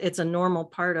think that it's a normal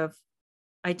part of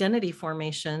identity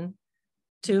formation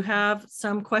to have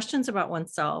some questions about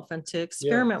oneself, and to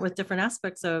experiment with different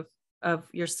aspects of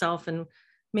yourself, and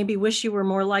maybe wish you were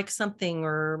more like something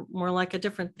or more like a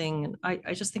different thing. And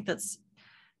I just think that's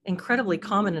incredibly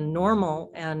common and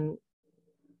normal. And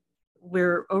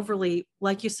we're overly,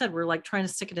 like you said, we're like trying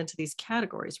to stick it into these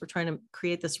categories. We're trying to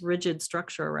create this rigid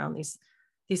structure around these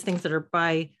things that are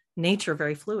by nature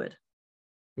very fluid.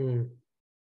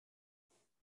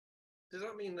 Does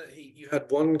that mean that you had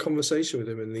one conversation with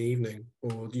him in the evening,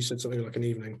 or you said something like an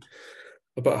evening,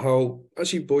 about how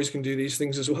actually boys can do these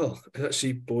things as well, and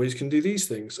actually boys can do these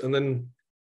things, and then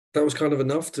that was kind of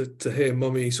enough to hear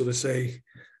mummy sort of say,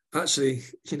 actually,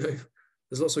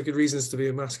 there's lots of good reasons to be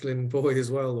a masculine boy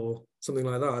as well, or something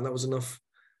like that, and that was enough?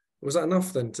 Was that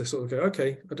enough then to sort of go,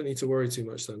 okay, I don't need to worry too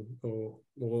much then, or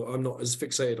I'm not as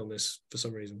fixated on this for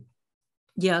some reason?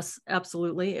 Yes,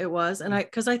 absolutely. It was. And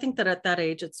because I think that at that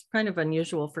age, it's kind of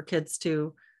unusual for kids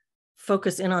to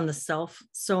focus in on the self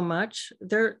so much.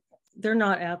 They're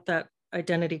not at that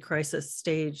identity crisis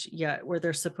stage yet, where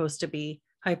they're supposed to be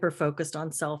hyper focused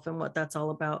on self and what that's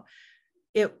all about.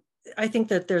 I think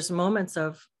that there's moments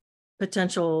of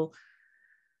potential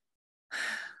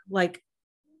like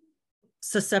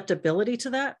susceptibility to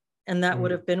that. And that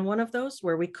would have been one of those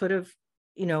where we could have,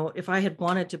 if I had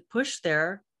wanted to push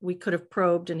there, we could have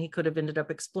probed, and he could have ended up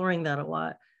exploring that a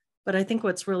lot. But I think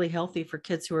what's really healthy for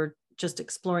kids who are just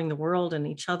exploring the world and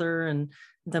each other and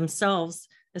themselves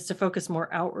is to focus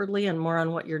more outwardly and more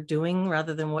on what you're doing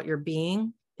rather than what you're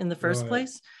being in the first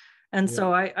place. And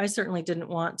so I certainly didn't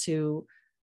want to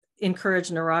encourage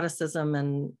neuroticism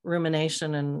and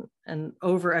rumination and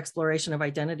over exploration of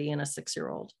identity in a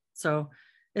 6-year-old. So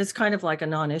it's kind of like a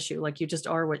non-issue. Like you just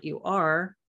are what you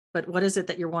are, but what is it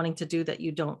that you're wanting to do that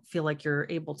you don't feel like you're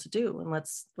able to do? And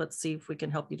let's see if we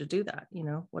can help you to do that, you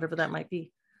know, whatever that might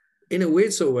be. In a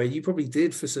weird sort of way, you probably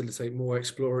did facilitate more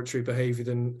exploratory behavior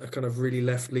than a kind of really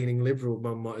left-leaning liberal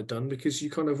mum might have done, because you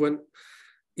kind of went,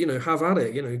 you know, have at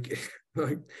it, you know,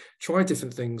 like try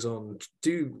different things on,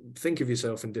 do think of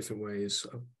yourself in different ways.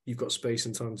 You've got space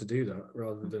and time to do that,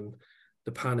 rather than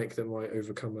the panic that might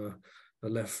overcome a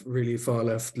left, really far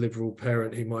left liberal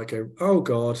parent who might go, oh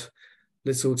God,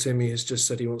 little Timmy has just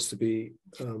said he wants to be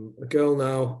a girl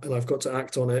now, and I've got to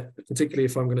act on it, particularly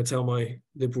if I'm going to tell my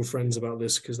liberal friends about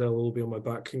this, because they'll all be on my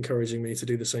back encouraging me to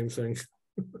do the same thing.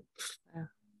 Yeah.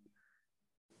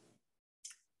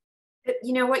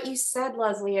 You know, what you said,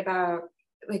 Leslie, about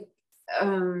like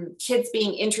kids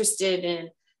being interested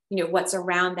in, you know, what's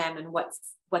around them and what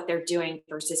they're doing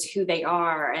versus who they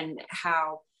are, and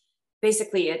how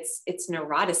basically it's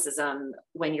neuroticism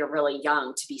when you're really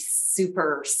young to be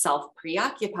super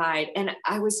self-preoccupied. And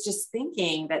I was just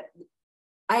thinking that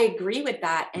I agree with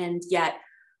that. And yet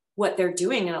what they're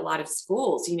doing in a lot of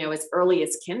schools, you know, as early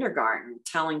as kindergarten,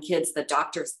 telling kids the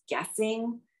doctor's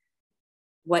guessing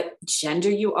what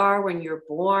gender you are when you're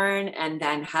born, and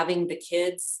then having the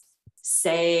kids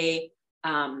say,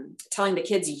 telling the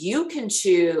kids you can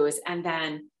choose, and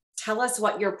then tell us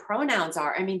what your pronouns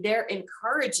are. I mean, they're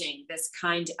encouraging this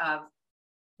kind of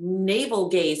navel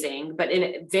gazing, but in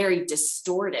a very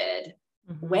distorted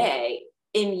way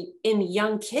in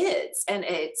young kids. And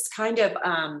it's kind of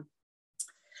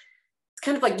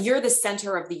like you're the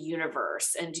center of the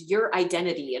universe, and your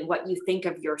identity and what you think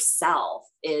of yourself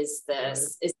is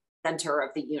is the center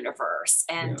of the universe,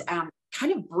 and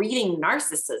kind of breeding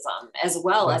narcissism as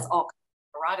well as all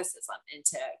neuroticism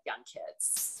into young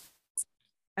kids.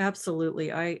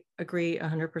 Absolutely. I agree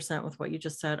 100% with what you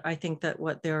just said. I think that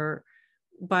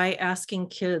by asking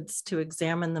kids to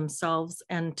examine themselves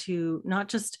and to not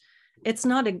just, it's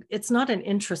not an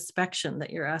introspection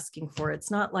that you're asking for.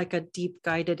 It's not like a deep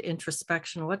guided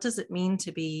introspection. What does it mean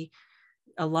to be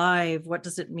alive? What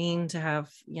does it mean to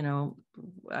have, you know,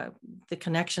 the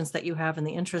connections that you have and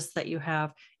the interests that you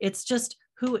have? It's just,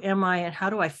 who am I and how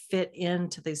do I fit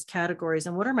into these categories?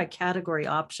 And what are my category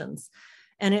options?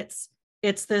 And it's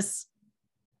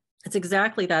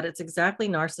exactly that. It's exactly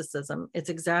narcissism. It's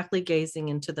exactly gazing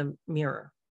into the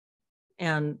mirror,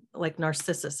 and like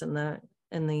Narcissus in the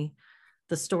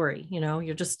story, you know,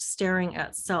 you're just staring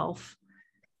at self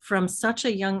from such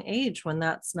a young age, when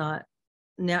that's not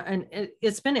now. And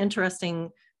it's been interesting.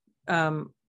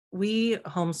 We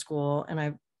homeschool,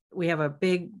 and we have a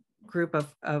big group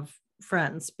of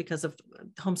friends because of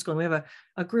homeschooling. We have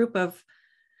a group of,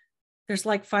 there's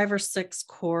like 5 or 6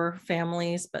 core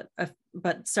families,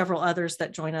 but several others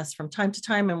that join us from time to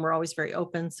time. And we're always very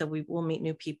open. So we will meet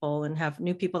new people and have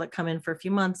new people that come in for a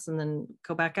few months and then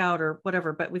go back out or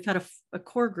whatever. But we've had a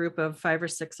core group of 5 or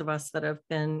 6 of us that have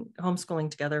been homeschooling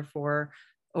together for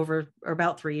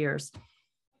about 3 years.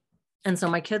 And so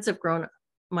my kids have grown,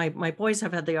 my boys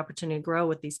have had the opportunity to grow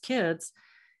with these kids.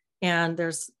 And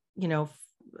there's, you know,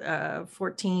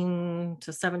 14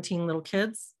 to 17 little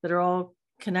kids that are all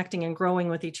connecting and growing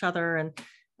with each other and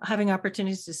having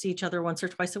opportunities to see each other once or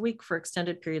twice a week for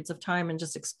extended periods of time and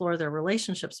just explore their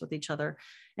relationships with each other.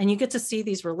 And you get to see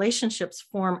these relationships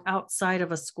form outside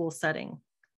of a school setting,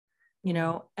 you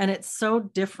know, and it's so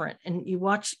different. And you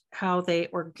watch how they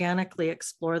organically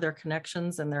explore their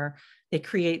connections, and they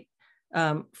create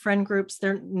friend groups.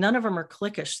 None of them are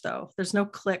cliquish though. There's no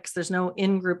cliques. There's no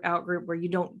in-group, out-group where you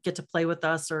don't get to play with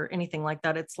us or anything like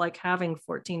that. It's like having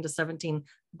 14 to 17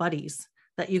 buddies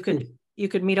that you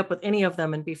could meet up with any of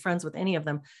them and be friends with any of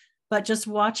them. But just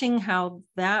watching how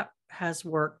that has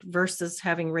worked versus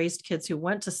having raised kids who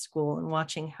went to school and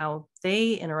watching how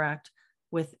they interact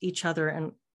with each other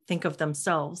and think of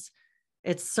themselves,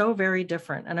 it's so very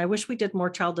different. And I wish we did more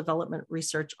child development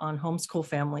research on homeschool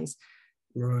families.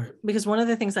 Right. Because one of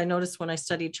the things I noticed when I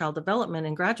studied child development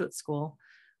in graduate school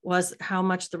was how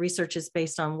much the research is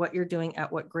based on what you're doing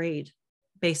at what grade,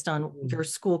 based on your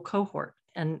school cohort,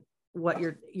 and what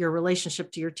your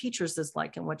relationship to your teachers is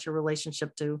like, and what your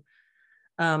relationship to,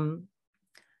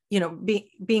 you know,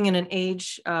 being in an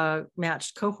age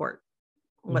matched cohort,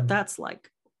 what that's like.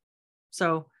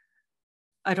 So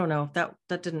I don't know, that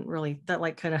didn't really, that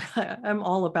like kind of, I'm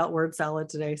all about word salad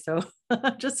today. So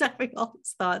just having all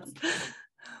these thoughts.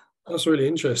 That's really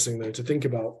interesting though, to think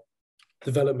about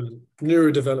development,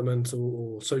 neurodevelopmental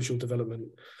or social development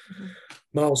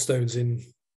milestones in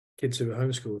kids who are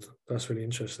homeschooled. That's really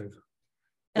interesting.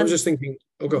 I was just thinking,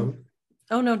 go on.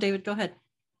 Oh no, David, go ahead.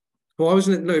 Well, I was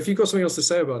gonna, no, if you've got something else to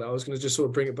say about it, I was going to just sort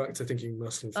of bring it back to thinking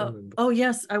masculine, feminine. Oh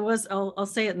yes, I was. I'll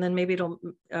say it, and then maybe it'll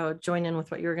join in with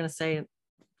what you were going to say.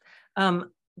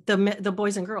 The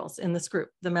boys and girls in this group,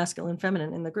 the masculine,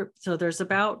 feminine in the group. So there's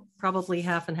about probably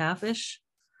half and half-ish.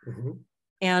 Mm-hmm.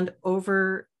 And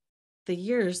over the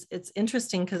years, it's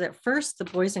interesting because at first the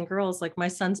boys and girls, like my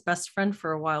son's best friend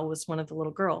for a while was one of the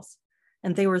little girls,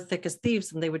 and they were thick as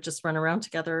thieves, and they would just run around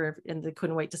together, and they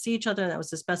couldn't wait to see each other. And that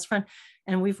was his best friend.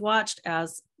 And we've watched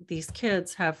as these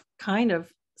kids have kind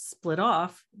of split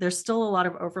off. There's still a lot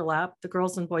of overlap. The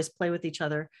girls and boys play with each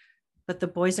other, but the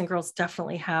boys and girls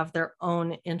definitely have their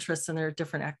own interests and their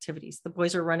different activities. The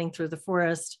boys are running through the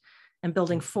forest and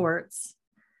building forts,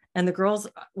 and the girls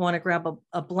want to grab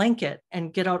a blanket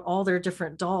and get out all their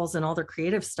different dolls and all their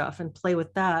creative stuff and play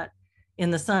with that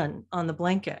in the sun on the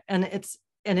blanket. And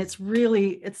it's really,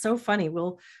 it's so funny.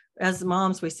 We'll, as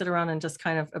moms, we sit around and just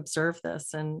kind of observe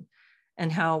this, and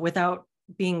how without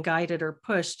being guided or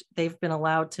pushed, they've been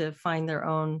allowed to find their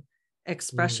own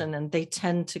expression, and they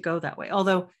tend to go that way.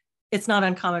 Although it's not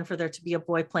uncommon for there to be a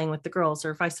boy playing with the girls,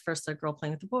 or vice versa, a girl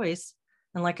playing with the boys.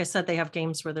 And like I said, they have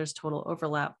games where there's total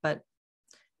overlap, but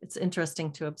it's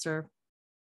interesting to observe.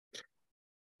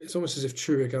 It's almost as if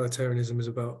true egalitarianism is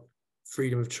about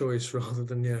freedom of choice rather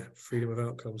than freedom of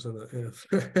outcomes, isn't it?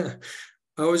 Yeah.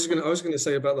 I was gonna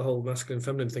say about the whole masculine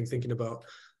feminine thing, thinking about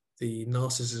the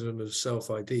narcissism of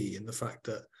self-ID and the fact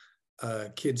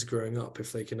that kids growing up,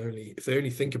 if they only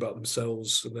think about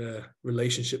themselves and their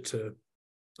relationship to,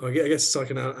 I guess it's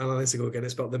like an analytical again,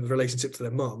 it's about the relationship to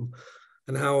their mum,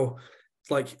 and how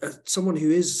like someone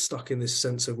who is stuck in this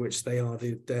sense of which they are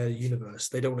their universe,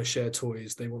 they don't want to share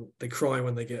toys, they cry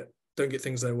when they don't get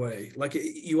things their way. Like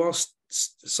you are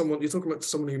someone, you're talking about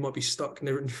someone who might be stuck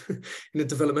in a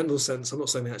developmental sense. I'm not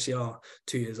saying they actually are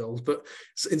 2 years old, but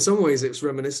in some ways it's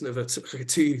reminiscent of a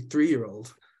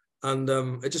 2-3-year-old. And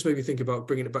it just made me think about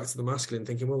bringing it back to the masculine,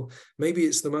 thinking, well, maybe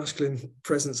it's the masculine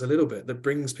presence a little bit that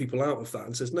brings people out of that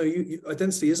and says, no,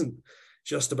 identity isn't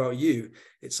just about you.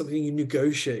 It's something you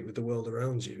negotiate with the world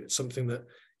around you. It's something that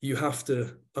you have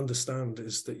to understand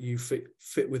is that you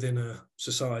fit within a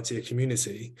society, a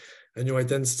community, and your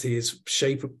identity is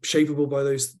shapeable by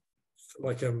those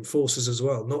forces as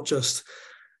well, not just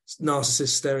narcissists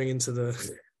staring into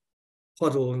the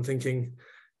puddle and thinking,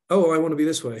 oh, I want to be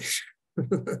this way.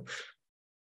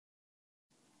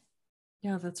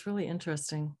 Yeah, that's really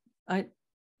interesting. And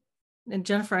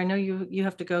Jennifer, I know you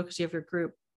have to go because you have your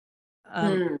group.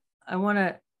 I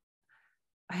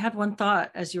had one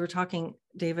thought as you were talking,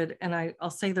 David, and I'll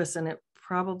say this, and it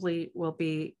probably will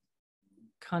be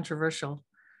controversial,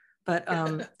 but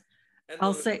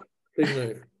I'll say,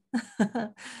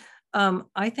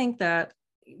 I think that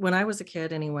when I was a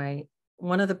kid anyway,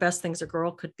 one of the best things a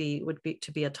girl would be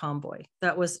to be a tomboy.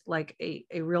 That was like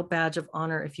a real badge of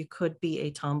honor if you could be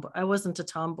a tomboy. I wasn't a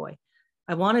tomboy.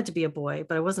 I wanted to be a boy,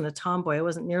 but I wasn't a tomboy. I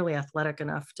wasn't nearly athletic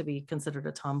enough to be considered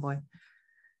a tomboy.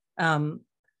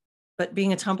 But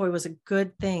being a tomboy was a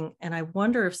good thing. And I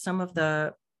wonder if some of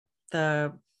I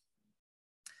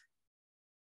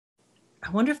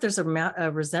wonder if there's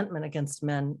a resentment against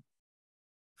men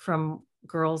from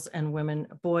girls and women,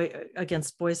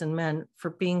 against boys and men,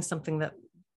 for being something that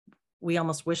we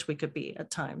almost wish we could be at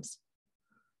times.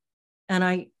 And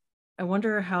I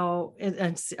wonder how,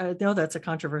 and I know that's a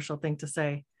controversial thing to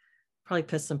say, probably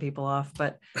piss some people off,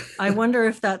 but I wonder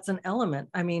if that's an element.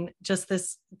 I mean, just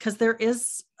this, because there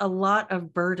is a lot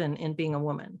of burden in being a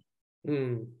woman.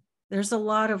 There's a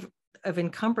lot of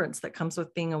encumbrance that comes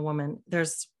with being a woman.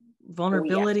 There's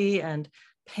vulnerability and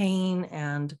pain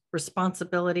and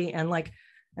responsibility. And like,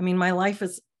 I mean, my life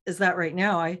is that right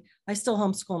now. I still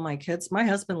homeschool my kids. My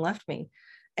husband left me,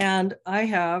 and I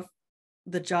have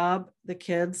the job, the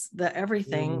kids, the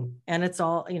everything. And it's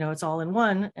all, it's all in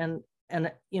one. And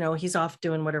he's off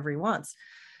doing whatever he wants.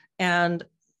 And,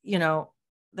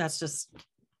 that's just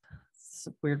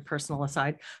a weird personal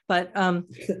aside, but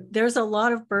there's a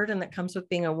lot of burden that comes with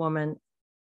being a woman.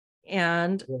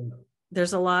 And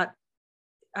there's a lot,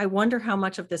 I wonder how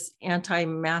much of this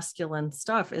anti-masculine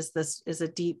stuff is a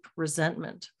deep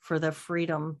resentment for the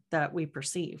freedom that we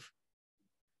perceive.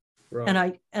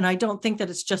 Right. And I don't think that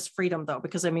it's just freedom though,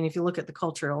 because I mean, if you look at the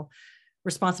cultural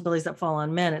responsibilities that fall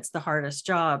on men, it's the hardest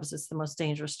jobs, it's the most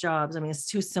dangerous jobs. I mean, it's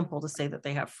too simple to say that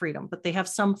they have freedom, but they have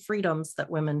some freedoms that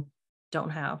women don't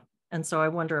have. And so I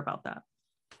wonder about that.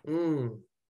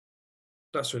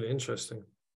 That's really interesting.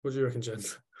 What do you reckon, Jen?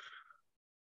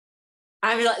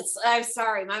 I'm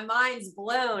sorry, my mind's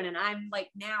blown, and I'm like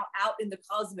now out in the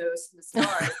cosmos and the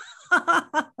stars.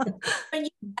 When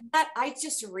you said that, I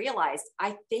just realized,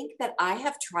 I think that I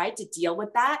have tried to deal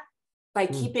with that by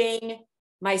keeping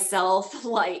myself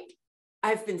like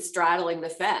I've been straddling the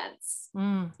fence.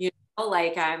 You know,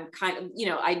 like I'm kind of, you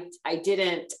know, I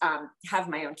didn't have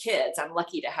my own kids. I'm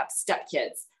lucky to have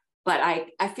stepkids, but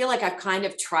I feel like I've kind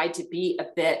of tried to be a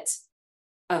bit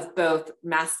of both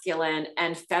masculine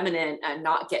and feminine and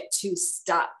not get too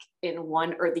stuck in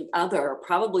one or the other,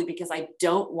 probably because I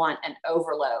don't want an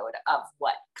overload of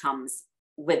what comes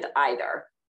with either.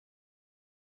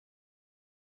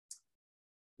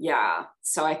 Yeah.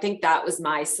 So I think that was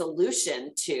my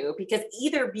solution too, because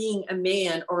either being a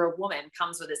man or a woman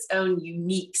comes with its own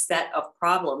unique set of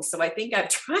problems. So I think I've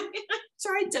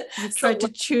tried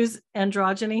to choose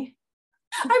androgyny.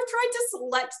 I've tried to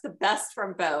select the best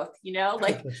from both, you know,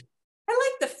 like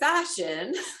I like the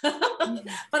fashion,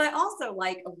 but I also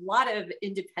like a lot of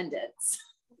independence.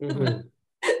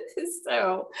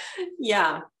 So,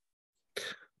 yeah.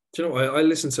 Do you know what? I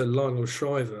listened to Lionel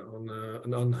Shriver on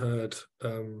an Unheard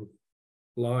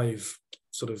live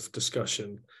sort of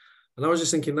discussion, and I was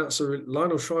just thinking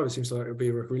Lionel Shriver seems like it would be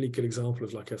a really good example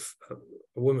of like a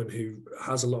woman who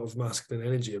has a lot of masculine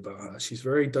energy about her. She's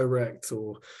very direct,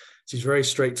 or she's very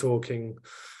straight talking.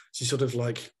 She's sort of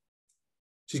like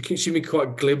she can be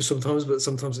quite glib sometimes, but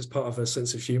sometimes it's part of her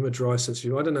sense of humor, dry sense of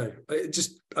humor. I don't know.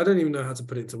 I don't even know how to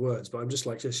put it into words, but I'm just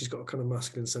like, yeah, she's got a kind of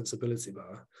masculine sensibility about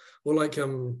her. Or like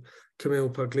Camille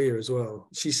Paglia as well.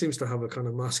 She seems to have a kind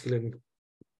of masculine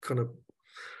kind of,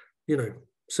 you know,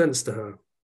 sense to her.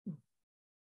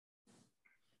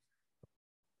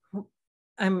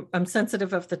 I'm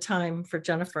sensitive of the time for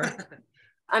Jennifer.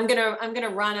 I'm gonna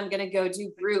run. I'm gonna go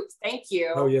do group. Thank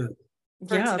you. Oh yeah.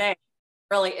 For today.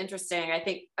 Really interesting.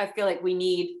 I feel like we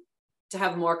need to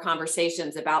have more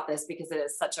conversations about this because it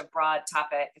is such a broad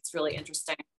topic. It's really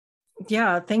interesting.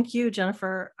 Yeah, thank you,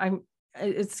 Jennifer.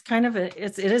 It's kind of it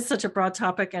is such a broad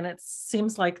topic, and it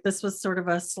seems like this was sort of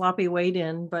a sloppy wade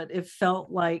in, but it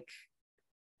felt like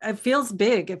it feels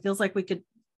big. It feels like we could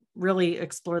really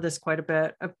explore this quite a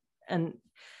bit. And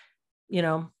you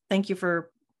know, thank you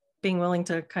for being willing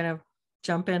to kind of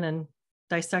jump in and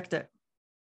dissect it.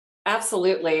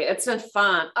 Absolutely. It's been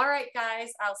fun. All right,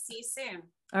 guys, I'll see you soon.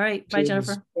 All right. Bye,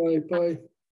 Jennifer. Bye.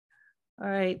 All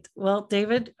right. Well,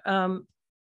 David,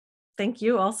 thank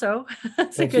you also.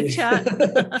 It's a good chat.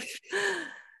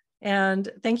 And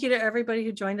thank you to everybody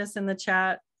who joined us in the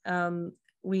chat.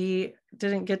 We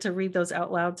didn't get to read those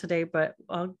out loud today, but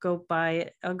I'll go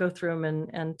through them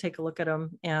and take a look at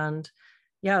them. And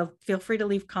yeah, feel free to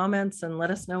leave comments and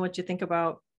let us know what you think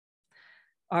about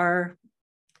our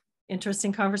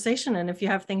interesting conversation. And if you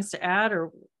have things to add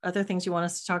or other things you want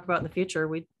us to talk about in the future,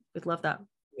 we'd love that.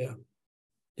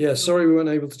 Yeah, sorry we weren't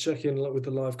able to check in with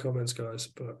the live comments, guys,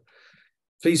 but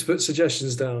please put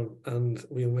suggestions down and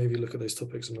we'll maybe look at those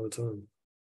topics another time.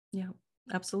 Yeah,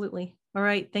 absolutely. All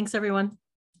right, thanks everyone.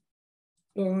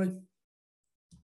 Bye.